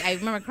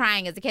remember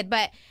crying as a kid,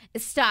 but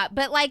stop.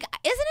 But like,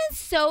 isn't it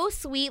so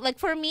sweet? Like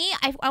for me,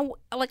 I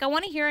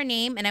want to hear a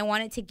name and I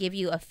want it to give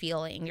you a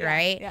feeling,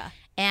 right? Yeah.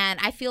 And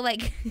I feel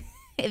like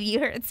if you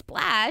heard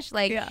Splash,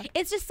 like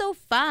it's just so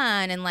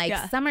fun and like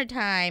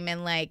summertime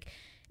and like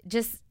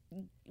just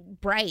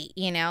bright,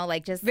 you know,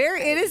 like just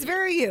it is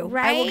very you.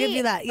 Right? I will give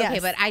you that. Yes. Okay,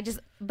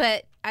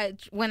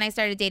 when I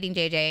started dating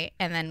JJ,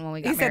 and then when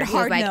we got married, said he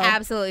was like, no.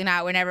 absolutely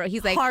not. Whenever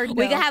he's like, Hard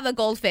we no. could have a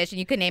goldfish and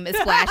you could name it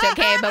Splash,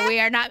 okay? But we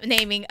are not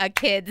naming a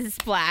kid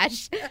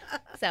Splash.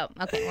 So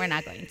okay, we're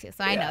not going to.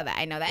 So I know that.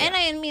 And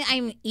I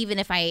mean, even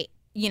if I,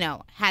 you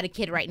know, had a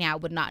kid right now,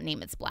 would not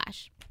name it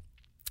Splash.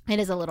 It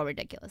is a little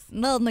ridiculous.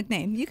 Little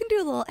nickname. You can do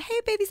a little,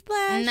 hey, baby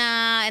Splash.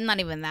 Nah, and not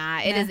even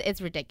that.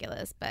 It's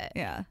ridiculous, but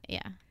yeah.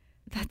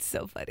 That's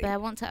so funny. But I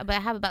won't. But I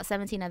have about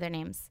 17 other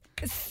names.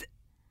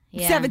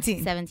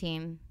 17.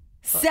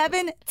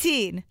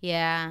 17.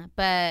 Yeah,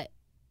 but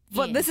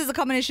this is a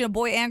combination of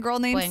boy and girl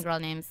names. Boy and girl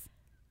names.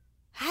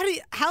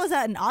 How is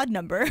that an odd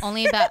number?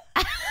 Only about.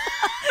 I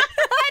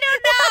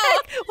don't know.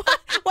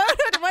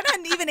 Why not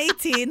even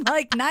 18?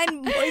 Like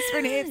 9 boys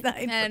for names. 9.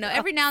 I don't know.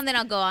 Every now and then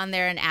I'll go on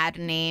there and add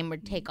a name or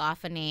take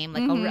off a name.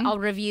 Like I'll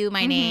review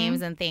my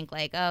names and think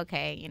like,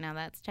 okay, you know,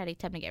 that's time to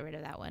get rid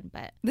of that one.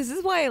 But this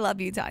is why I love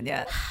you,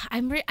 Tanya.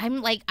 I'm crazy.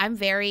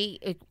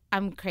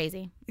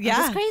 Yeah.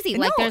 I'm just crazy.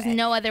 Like there's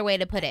no other way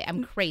to put it.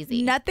 I'm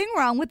crazy. Nothing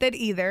wrong with it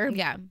either.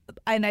 Yeah.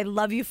 And I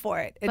love you for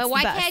it. It's but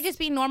why the best. can't I just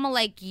be normal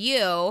like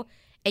you?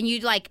 And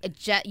you like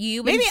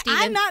you Maybe and Steven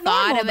I'm not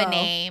thought normal, of a though.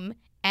 name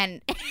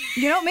and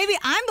you know, maybe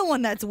I'm the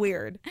one that's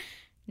weird.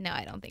 No,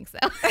 I don't think so.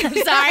 I'm sorry.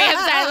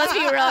 Let's be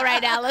real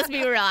right now. Let's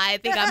be real. I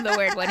think I'm the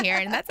weird one here,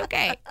 and that's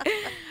okay.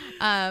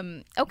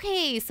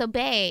 Okay, so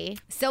Bay.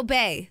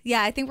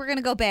 Yeah, I think we're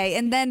gonna go Bay,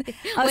 and then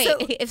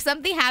wait. If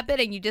something happened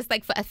and you just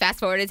like fast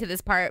forwarded to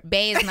this part,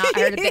 Bay is not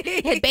her.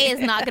 Bay is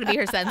not going to be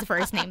her son's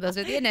first name. Those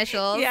are the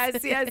initials.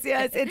 Yes.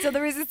 And so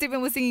the reason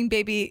Steven was singing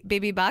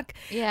Baby Buck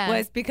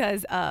was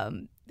because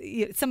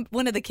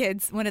one of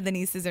the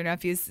nieces or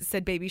nephews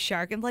said Baby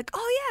Shark, and I'm like,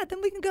 oh yeah, then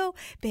we can go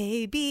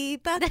Baby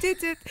Buck.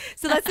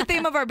 So that's the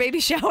theme of our baby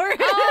shower.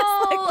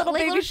 Oh, like little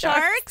baby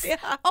sharks. Yeah.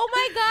 Oh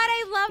my God,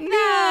 I love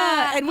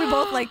that. Yeah, and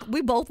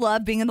we both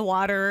love being in the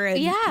water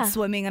and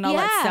swimming and all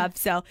that stuff.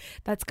 So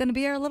that's gonna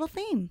be our little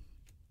theme.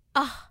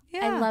 Oh,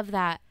 yeah. I love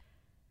that.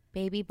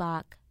 Baby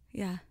Buck.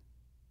 Yeah.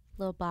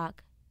 Little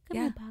Buck. Come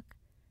Yeah. here, Buck.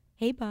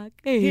 Hey, Buck.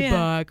 Hey,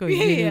 Buck. Oh,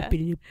 yeah.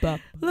 Little Buck.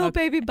 Little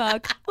baby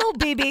Buck. Little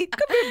baby.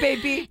 Come here,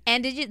 baby.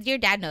 And your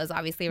dad knows,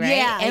 obviously, right?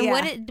 Yeah. And yeah.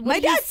 what My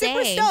did he dad's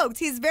super say? stoked.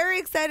 He's very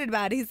excited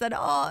about it. He said,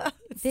 "Oh."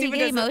 Did he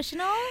get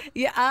emotional?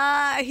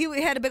 Yeah, he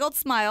had a big old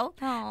smile.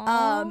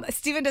 Aww.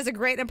 Steven does a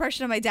great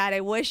impression of my dad.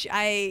 I wish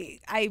I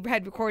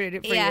had recorded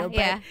it for you.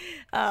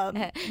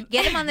 But,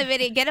 get him on the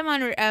video. Get him on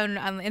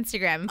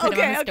Instagram. Put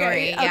him on the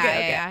story.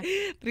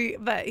 Okay.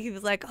 But he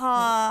was like,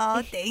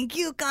 "Oh, thank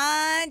you,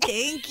 Con.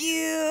 Thank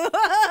you."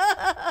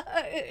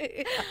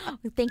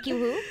 Thank you,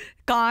 who?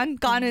 Con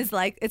is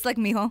like, it's like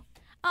mijo.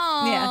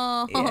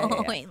 Oh, Yeah.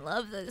 I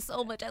love this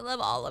so much. I love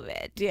all of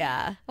it.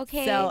 Yeah.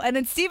 Okay. So, and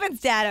then Steven's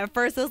dad at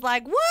first was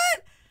like,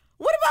 "What?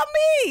 What about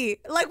me?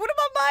 Like, what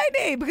about my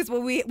name?" Because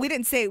we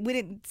didn't say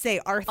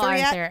Arthur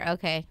yet.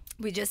 Okay.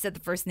 We just said the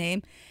first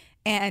name.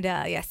 And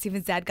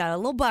Steven's dad got a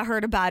little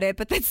butthurt about it,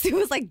 but then Steven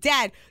was like,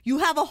 "Dad, you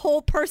have a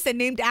whole person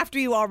named after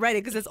you already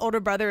because his older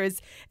brother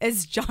is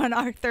John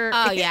Arthur."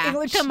 Oh yeah,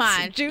 English come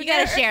on, Jr. you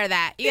gotta share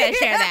that. You gotta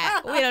share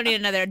that. We don't need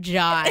another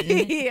John.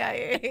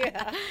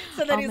 yeah.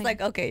 So then he's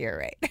like, "Okay, you're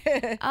right."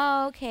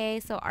 Oh, okay.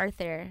 So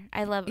Arthur,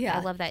 I love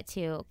that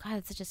too. God,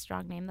 it's such a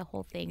strong name. The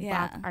whole thing.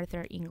 Yeah. Bach,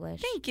 Arthur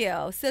English. Thank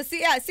you. So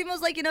Steven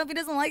was like, if he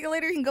doesn't like it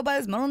later, he can go by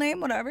his middle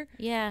name, whatever.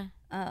 Yeah.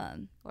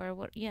 Or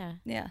what? Yeah.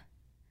 Yeah.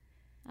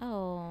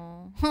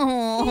 Oh.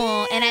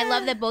 And I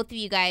love that both of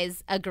you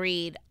guys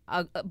agreed,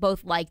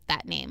 both liked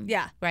that name.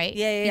 Yeah. Right?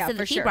 Yeah, He said for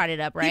that he sure. brought it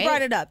up, right? He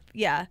brought it up,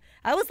 yeah.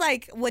 I was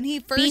like, when he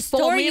first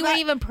Before told me you were about-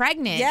 even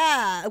pregnant.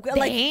 Yeah.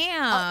 Like,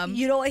 Damn.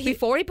 you know what?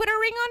 Before he put a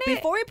ring on it?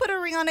 Before he put a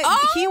ring on it,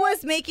 he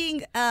was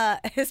making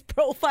his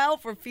profile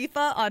for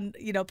FIFA on,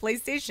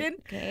 PlayStation.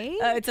 Okay.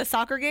 It's a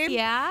soccer game.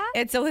 Yeah.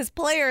 And so his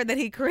player that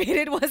he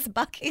created was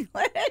Buck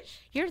English.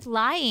 You're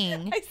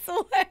lying. I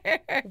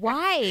swear.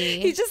 Why?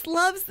 He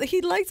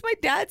likes my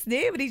dad's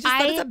name, and he just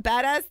thought it's a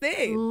badass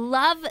name.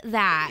 Love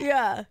that.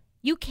 Yeah.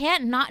 You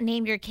can't not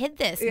name your kid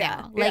this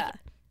now. Like,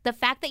 the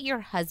fact that your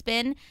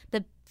husband,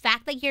 the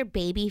fact that your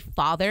baby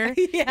father,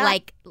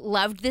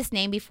 loved this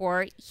name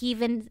before he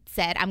even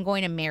said, "I'm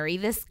going to marry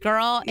this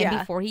girl," and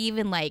before he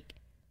even,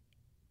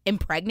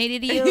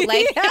 impregnated you.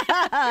 Like,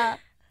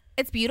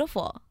 it's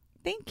beautiful.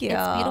 Thank you.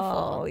 It's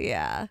beautiful.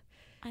 Yeah.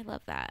 I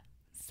love that.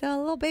 So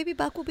little baby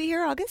Buck will be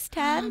here August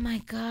 10th. Oh, my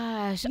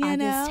gosh. You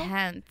know? August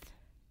 10th.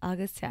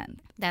 August 10th.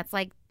 That's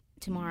like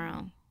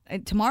tomorrow.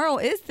 And tomorrow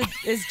is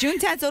June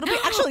 10th, so it'll be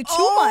actually 2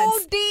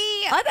 months.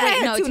 Oh, I thought I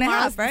had 2.5,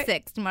 tomorrow's right? the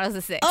 6th. Tomorrow's the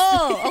 6th.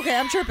 Oh, okay.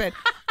 I'm tripping.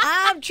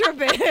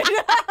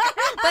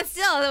 But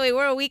still,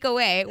 we're a week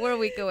away. I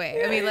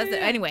mean,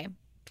 anyway,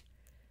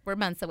 we're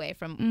months away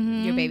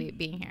from your baby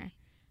being here.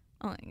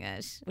 Oh my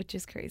gosh. Which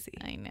is crazy.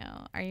 I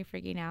know. Are you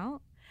freaking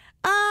out?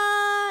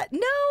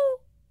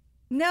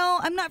 No,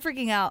 I'm not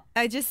freaking out.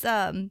 I just,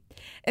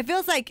 it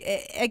feels like,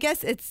 I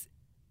guess it's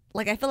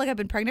like I feel like I've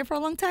been pregnant for a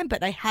long time,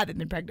 but I haven't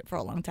been pregnant for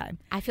a long time.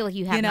 I feel like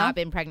you have You know? not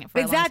been pregnant for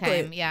a long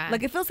time. Yeah.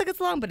 Like it feels like it's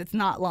long, but it's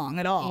not long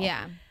at all.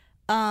 yeah.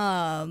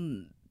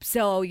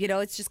 So,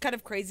 it's just kind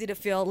of crazy to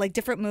feel like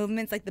different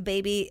movements, like the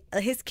baby,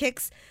 his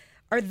kicks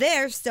are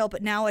there still,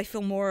 but now I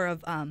feel more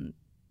of,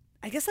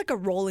 I guess like a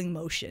rolling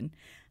motion.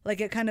 Like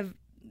it kind of,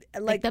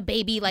 Like the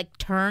baby like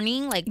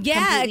turning, like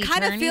yeah, it completely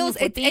kind of turning, feels,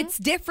 flipping? it's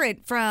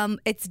different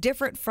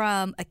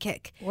from a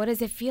kick. What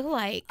does it feel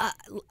like?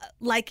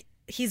 Like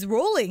he's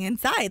rolling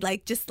inside,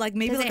 like just like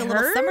maybe Does like it a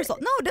little hurt?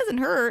 somersault. No, it doesn't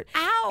hurt.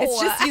 Ow. It's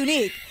just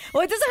unique.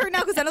 Well, it doesn't hurt now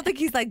because I don't think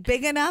he's like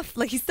big enough.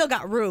 Like he's still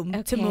got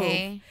room to move.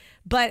 Okay.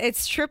 But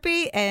it's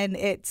trippy and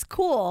it's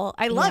cool.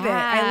 I love it.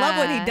 I love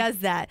when he does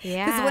that.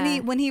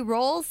 Because when he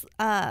rolls,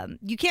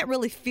 you can't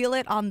really feel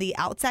it on the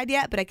outside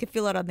yet, but I can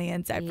feel it on the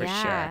inside for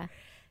Yeah.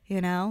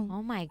 sure.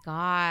 Oh my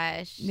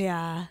gosh.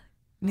 Yeah.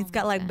 And he's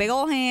got like big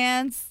old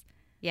hands.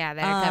 Yeah,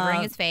 that are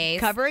covering his face.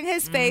 Covering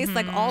his face,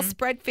 like all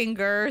spread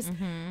fingers.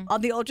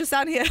 On the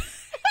ultrasound here.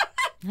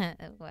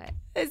 What?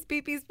 His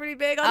pee-pee's pretty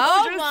big on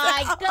Oh ultrasound.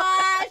 my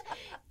gosh.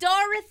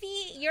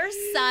 Dorothy, your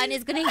son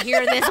is going to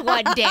hear this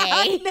one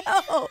day.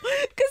 No,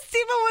 because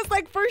Steven was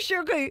like, for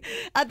sure,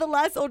 at the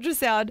last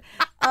ultrasound,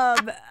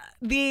 I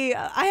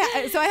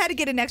had to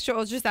get an extra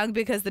ultrasound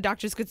because the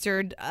doctor's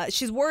concerned.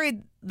 She's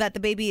worried that the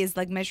baby is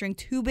like measuring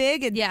too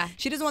big, and Yeah.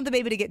 she doesn't want the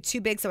baby to get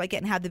too big, so I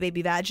can't have the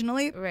baby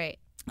vaginally. Right.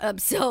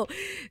 So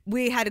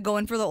we had to go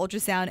in for the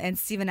ultrasound, and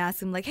Steven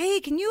asked him like, "Hey,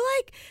 can you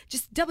like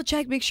just double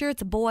check, make sure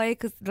it's a boy,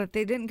 because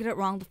they didn't get it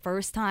wrong the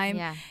first time."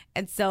 Yeah.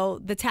 And so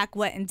the tech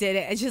went and did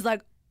it, and she's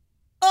like,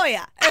 "Oh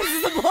yeah, this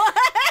is a boy."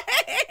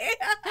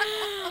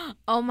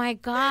 Oh my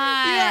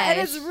gosh. Yeah,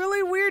 and it's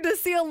really weird to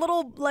see a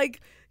little a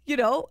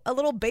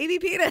little baby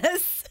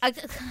penis. We're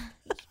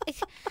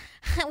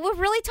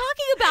really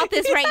talking about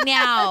this right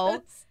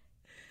now.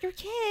 Your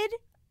kid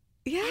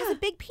Yeah, has a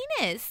big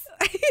penis.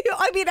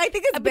 I mean, I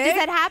think it's But big. does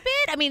that happen?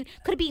 I mean,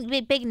 could it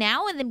be big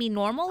now and then be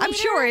normal later? I'm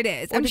sure it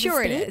is. Or I'm does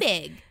sure it it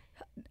stay is. big?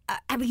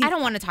 I mean, I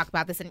don't want to talk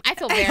about this anymore. I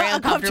feel very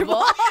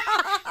uncomfortable.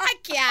 I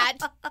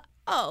can't.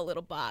 Oh,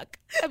 little buck.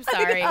 I'm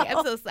sorry.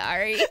 I'm so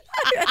sorry.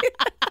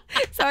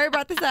 sorry I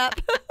brought this up.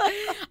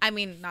 I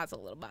mean, not so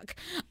little buck.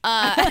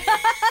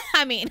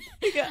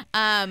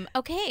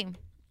 Okay.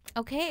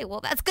 Okay,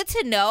 well, that's good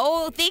to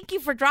know. Thank you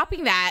for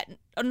dropping that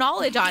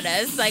knowledge on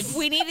us. Like,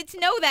 we needed to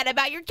know that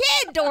about your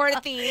kid,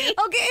 Dorothy.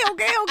 Okay.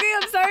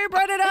 I'm sorry I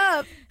brought it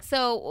up.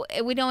 So,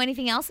 we know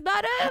anything else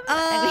about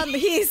him?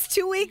 He's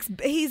 2 weeks.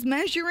 He's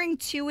measuring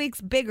 2 weeks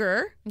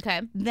bigger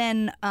Okay.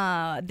 than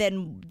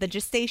the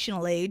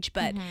gestational age,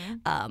 but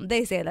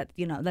they say that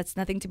that's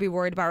nothing to be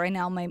worried about right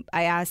now.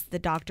 I asked the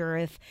doctor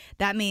if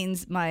that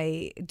means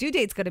my due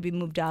date's going to be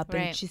moved up,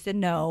 Right. and she said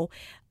no.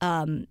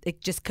 It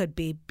just could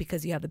be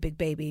because you have a big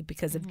baby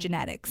because of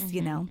genetics,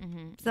 So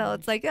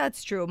it's like, yeah,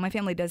 it's true. My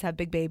family does have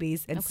big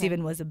babies, and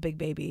Steven was a big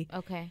baby.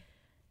 Okay.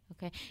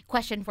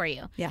 Question for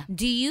you. Yeah.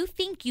 Do you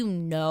think you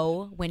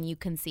know when you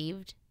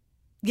conceived?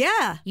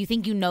 Yeah. You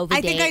think you know the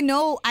I date? think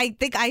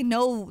I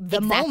know the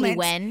Exactly moment.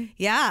 when?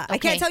 Yeah. I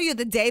Okay. can't tell you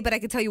the day, but I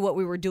can tell you what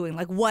we were doing.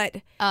 Like what?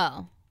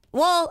 Oh.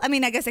 Well, I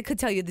mean, I guess I could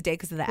tell you the day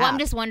because of the Well, app. I'm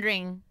just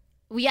wondering.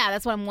 Well, yeah,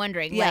 that's what I'm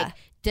wondering. Yeah. Like,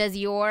 does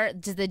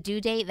the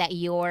due date that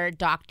your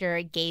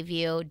doctor gave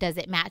you, does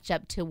it match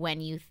up to when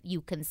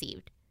you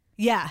conceived?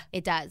 Yeah.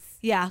 It does.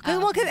 Yeah.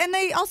 And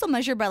they also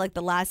measure by like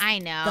the last. I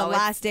know, the it's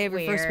last day of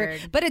your first weird.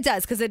 period, but it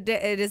does because it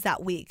is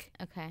that week.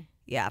 Okay.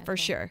 Yeah, for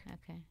Okay. sure.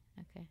 Okay.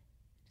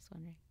 Just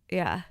wondering.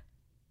 Yeah.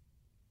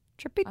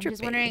 Trippy. I'm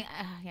just wondering.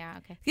 Yeah.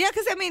 Okay. Yeah,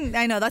 because I mean,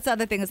 I know that's the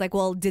other thing is like,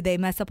 well, did they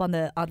mess up on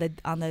the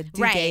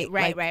due Right, date,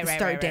 right, like, right, the right,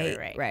 start right, date,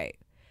 right.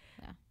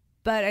 Yeah.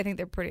 But I think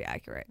they're pretty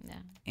accurate. Yeah.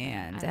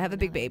 And I to have a don't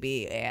big know.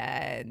 baby,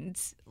 and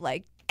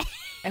like,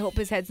 I hope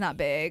his head's not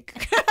big.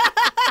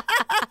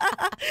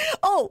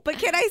 Oh, but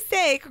can I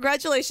say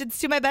congratulations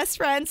to my best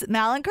friends,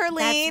 Mal and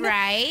Carlene. That's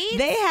right.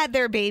 They had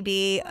their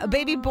baby, a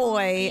baby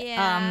boy,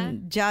 yeah.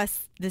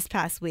 just this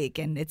past week,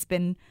 and it's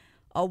been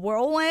a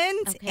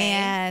whirlwind Okay.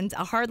 and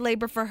a hard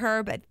labor for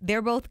her, but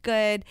they're both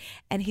good,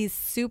 and he's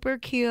super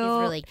cute. He's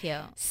really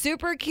cute.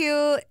 Super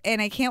cute,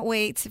 and I can't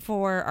wait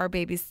for our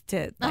babies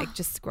to like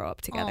just grow up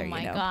together. Oh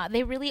my you know? God,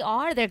 they really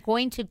are. They're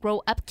going to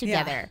grow up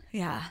together.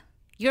 Yeah.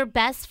 You're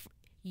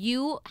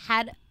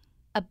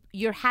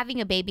having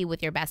a baby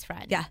with your best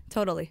friend. Yeah,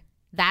 totally.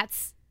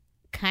 That's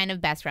kind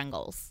of best friend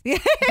goals. Yeah.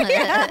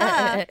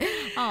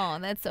 Oh,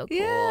 that's so cool.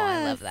 Yeah.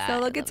 I love that. So I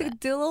they'll love get to that.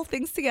 do little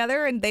things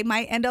together, and they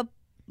might end up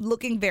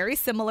looking very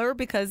similar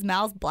because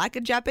Mal's black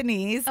and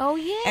Japanese. Oh,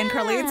 yeah. And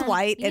Carlene's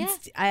white, and Yeah.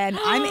 and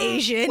I'm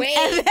Asian. Wait.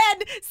 And then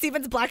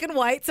Steven's black and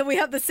white, so we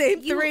have the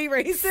same three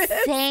races.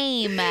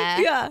 Same.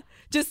 Yeah.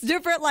 Just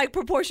different like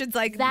proportions.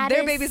 Like That their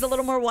is- baby's a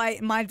little more white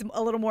and mine's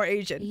a little more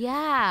Asian.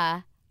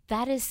 Yeah.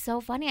 That is so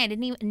funny. I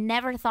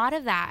never thought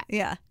of that.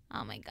 Yeah.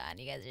 Oh my God,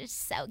 you guys are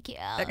so cute.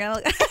 They're gonna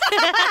look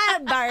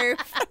barf.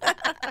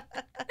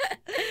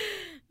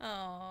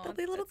 Oh, They'll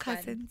be little that's fun.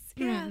 cousins.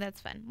 Yeah,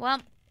 that's fun.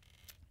 Well,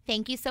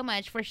 thank you so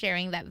much for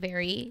sharing that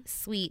very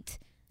sweet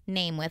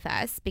name with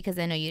us because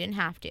I know you didn't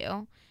have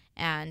to.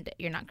 and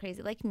you're not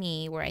crazy like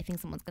me, where I think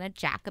someone's gonna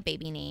jack a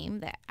baby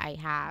name that I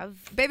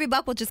have. Baby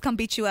Buck will just come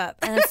beat you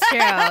up. That's true.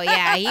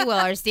 Yeah, he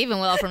will, or Steven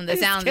will, from the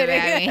sounds of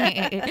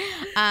it.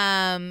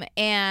 I mean.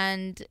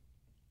 And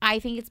I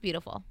think it's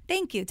beautiful.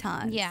 Thank you,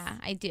 Tons. Yeah,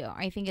 I do.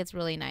 I think it's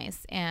really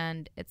nice,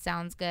 and it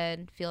sounds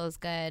good, feels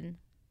good.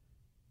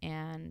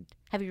 And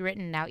have you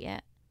written it out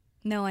yet?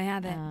 No, I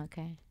haven't. Oh,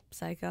 okay.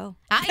 Psycho.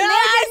 I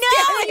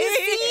know. You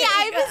see,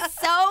 I'm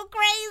so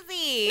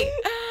crazy.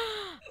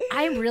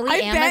 I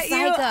really am a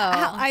psycho.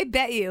 I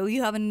bet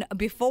you have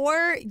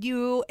before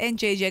you and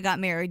JJ got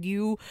married,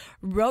 you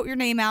wrote your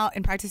name out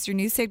and practiced your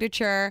new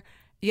signature.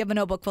 You have a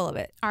notebook full of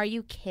it. Are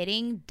you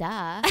kidding?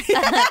 Duh.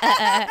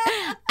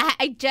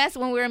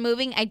 When we were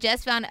moving, I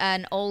just found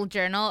an old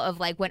journal of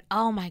like when,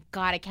 oh my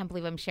God, I can't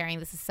believe I'm sharing.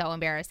 This is so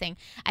embarrassing.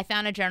 I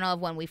found a journal of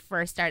when we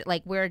first started,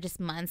 like we were just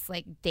months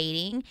like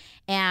dating,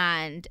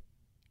 and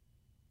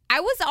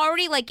I was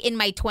already like in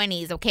my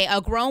 20s, okay,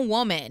 a grown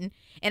woman.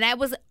 And I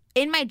was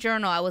in my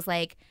journal, I was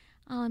like,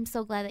 oh, I'm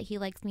so glad that he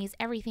likes me. He's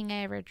everything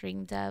I ever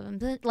dreamed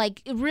of.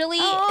 Like really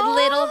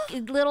little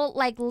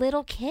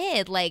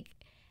kid, like.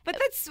 But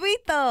that's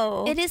sweet,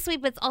 though. It is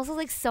sweet, but it's also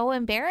like so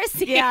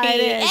embarrassing. Yeah, it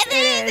is. It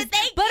is.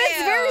 Thank but you. It's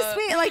very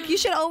sweet. Like you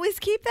should always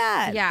keep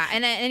that. Yeah.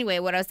 And anyway,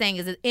 what I was saying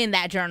is that in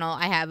that journal,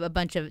 I have a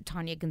bunch of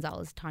Tanya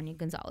Gonzalez.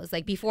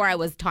 Like before I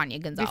was Tanya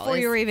Gonzalez. Before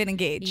you were even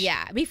engaged.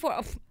 Yeah.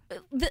 Before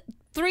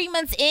 3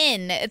 months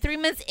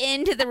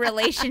into the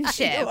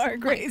relationship. You are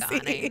crazy. Oh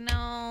my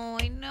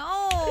God, I know.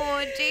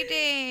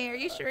 JJ, are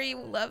you sure you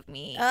love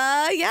me?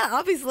 Yeah,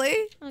 obviously.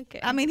 Okay.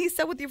 I mean, he's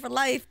still with you for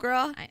life,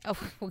 girl.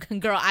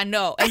 Girl, I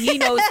know. And he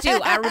knows too.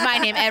 I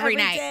remind him every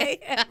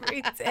night.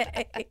 Every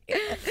day.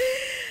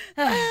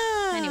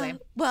 Anyway.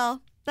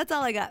 Well, that's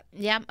all I got.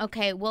 Yeah.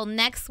 Okay. Well,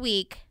 next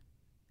week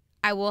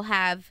I will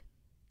have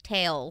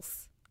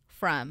tales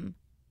from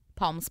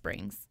Palm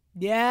Springs.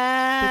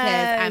 Yes.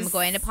 Because I'm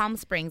going to Palm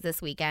Springs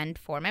this weekend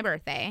for my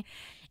birthday.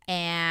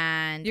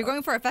 And you're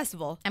going for a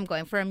festival. I'm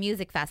going for a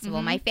music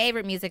festival, my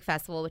favorite music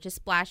festival, which is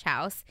Splash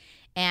House.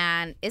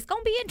 And it's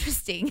going to be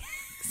interesting.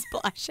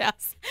 Splash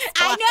House.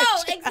 I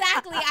know,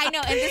 exactly. I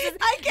know. And this is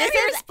I can't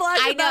hear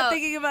Splash without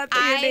thinking about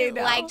your name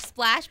now. I liked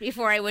Splash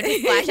before I went to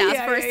Splash House,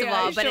 first of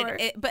all. But sure.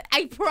 but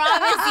I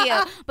promise you,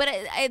 but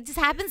it just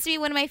happens to be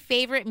one of my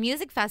favorite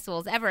music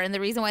festivals ever. And the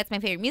reason why it's my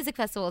favorite music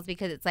festival is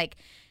because it's like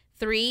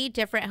 3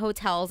 different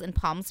hotels in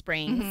Palm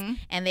Springs,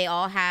 and they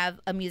all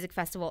have a music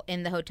festival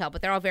in the hotel, but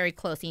they're all very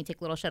close, and you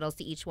take little shuttles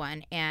to each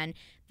one. And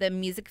the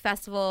music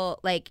festival,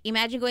 like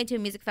imagine going to a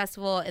music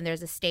festival and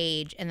there's a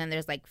stage and then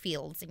there's like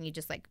fields and you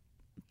just like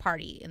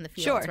party in the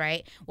fields,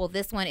 right? Well,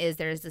 this one is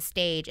there's a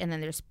stage and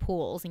then there's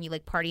pools and you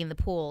like party in the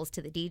pools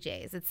to the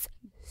DJs. It's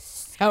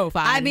so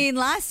fun. I mean,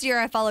 last year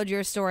I followed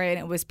your story and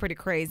it was pretty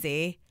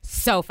crazy.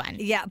 So fun.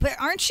 Yeah, but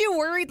aren't you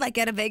worried like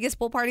at a Vegas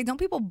pool party, don't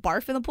people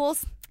barf in the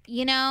pools?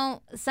 You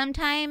know,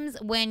 sometimes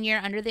when you're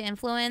under the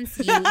influence,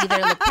 you either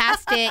look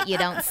past it, you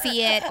don't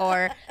see it,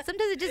 or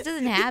sometimes it just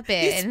doesn't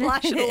happen. You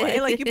splash it away,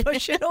 like you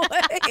push it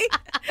away.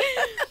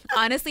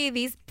 Honestly,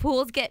 these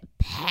pools get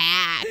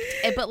packed.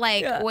 But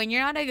like when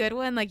you're on a good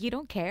one, like you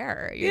don't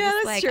care. You're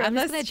just like, true. I'm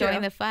just gonna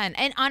join the fun.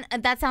 And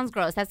that sounds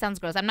gross.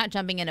 I'm not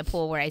jumping in a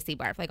pool where I see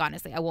barf. Like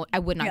honestly, I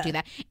would not do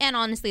that. And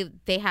honestly,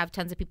 they have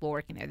tons of people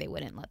working there. They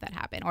wouldn't let that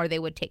happen, or they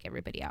would take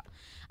everybody out.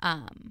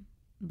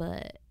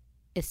 But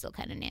it's still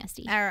kind of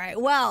nasty. All right.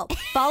 Well,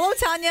 follow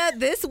Tanya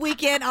this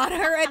weekend on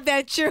her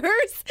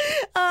adventures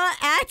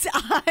at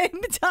I'm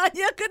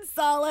Tanya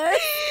Gonzalez.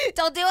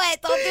 Don't do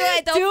it.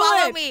 Don't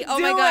follow me. Oh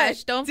my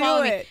gosh. Don't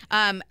follow me.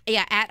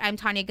 Yeah, at I'm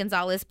Tanya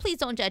Gonzalez. Please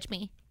don't judge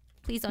me.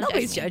 Please don't judge me.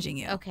 Nobody's judging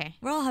you. Okay.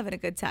 We're all having a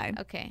good time.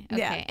 Okay.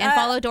 Yeah. And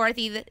follow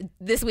Dorothy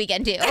this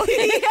weekend too.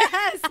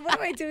 Yes. What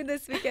am I doing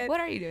this weekend? What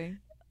are you doing?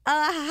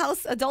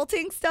 House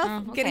adulting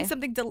stuff, okay.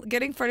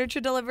 getting furniture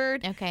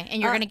delivered. Okay, and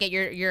you're gonna get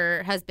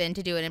your husband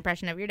to do an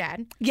impression of your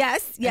dad.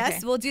 Yes, Okay.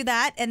 we'll do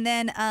that, and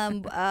then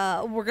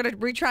we're gonna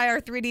retry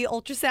our 3D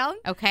ultrasound.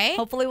 Okay.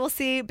 Hopefully, we'll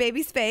see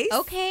baby's face.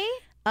 Okay.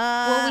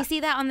 Will we see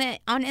that on the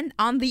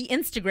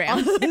Instagram?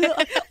 On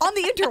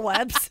the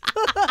interwebs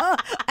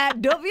at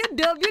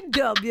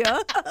www.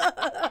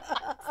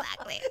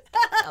 Exactly.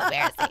 So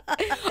embarrassing.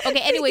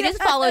 Okay. Anyway,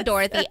 just follow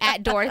Dorothy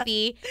at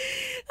Dorothy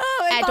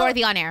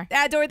Dorothy on Air.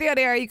 At Dorothy on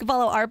Air. You can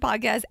follow our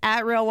podcast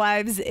at Real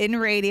Wives in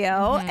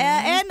Radio.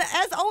 And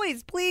as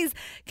always, please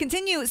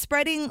continue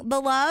spreading the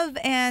love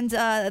and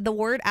the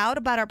word out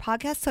about our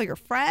podcast. Tell your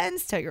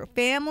friends, tell your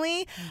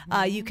family.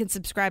 You can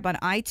subscribe on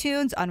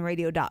iTunes, on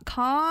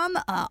radio.com,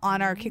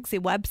 on our Kixie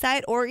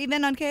website, or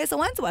even on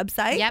KSON's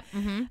website. Yep.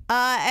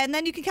 And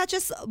then you can catch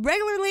us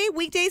regularly,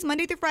 weekdays,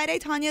 Monday through Friday.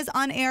 Tanya's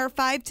on air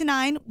 5 to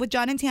 9 with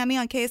John and Tammy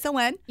on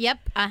KSON. Yep.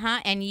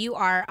 And you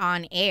are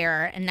on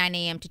air 9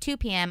 a.m. to 2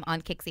 p.m.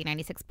 on Kixie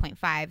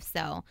 96.5.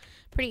 So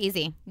pretty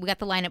easy. We got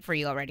the lineup for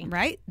you already.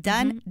 Right?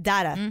 Done.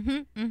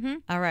 Data.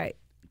 All right.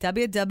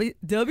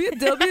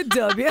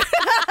 www.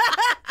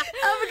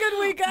 Have a good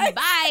week, guys.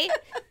 Bye.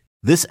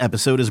 This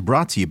episode is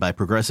brought to you by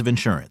Progressive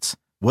Insurance.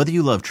 Whether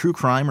you love true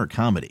crime or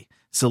comedy,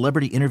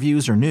 celebrity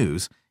interviews or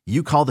news,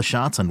 you call the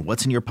shots on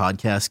what's in your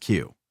podcast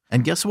queue.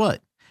 And guess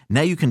what?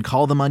 Now you can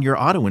call them on your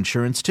auto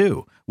insurance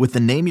too with the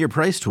Name Your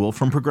Price tool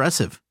from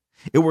Progressive.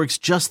 It works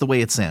just the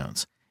way it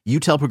sounds. You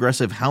tell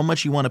Progressive how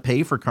much you want to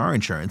pay for car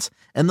insurance,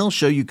 and they'll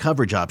show you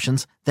coverage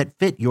options that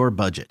fit your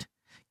budget.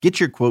 Get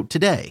your quote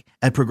today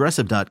at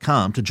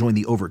Progressive.com to join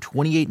the over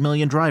 28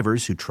 million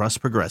drivers who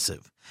trust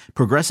Progressive.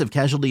 Progressive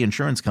Casualty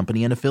Insurance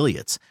Company and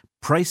Affiliates.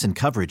 Price and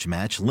coverage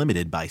match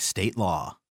limited by state law.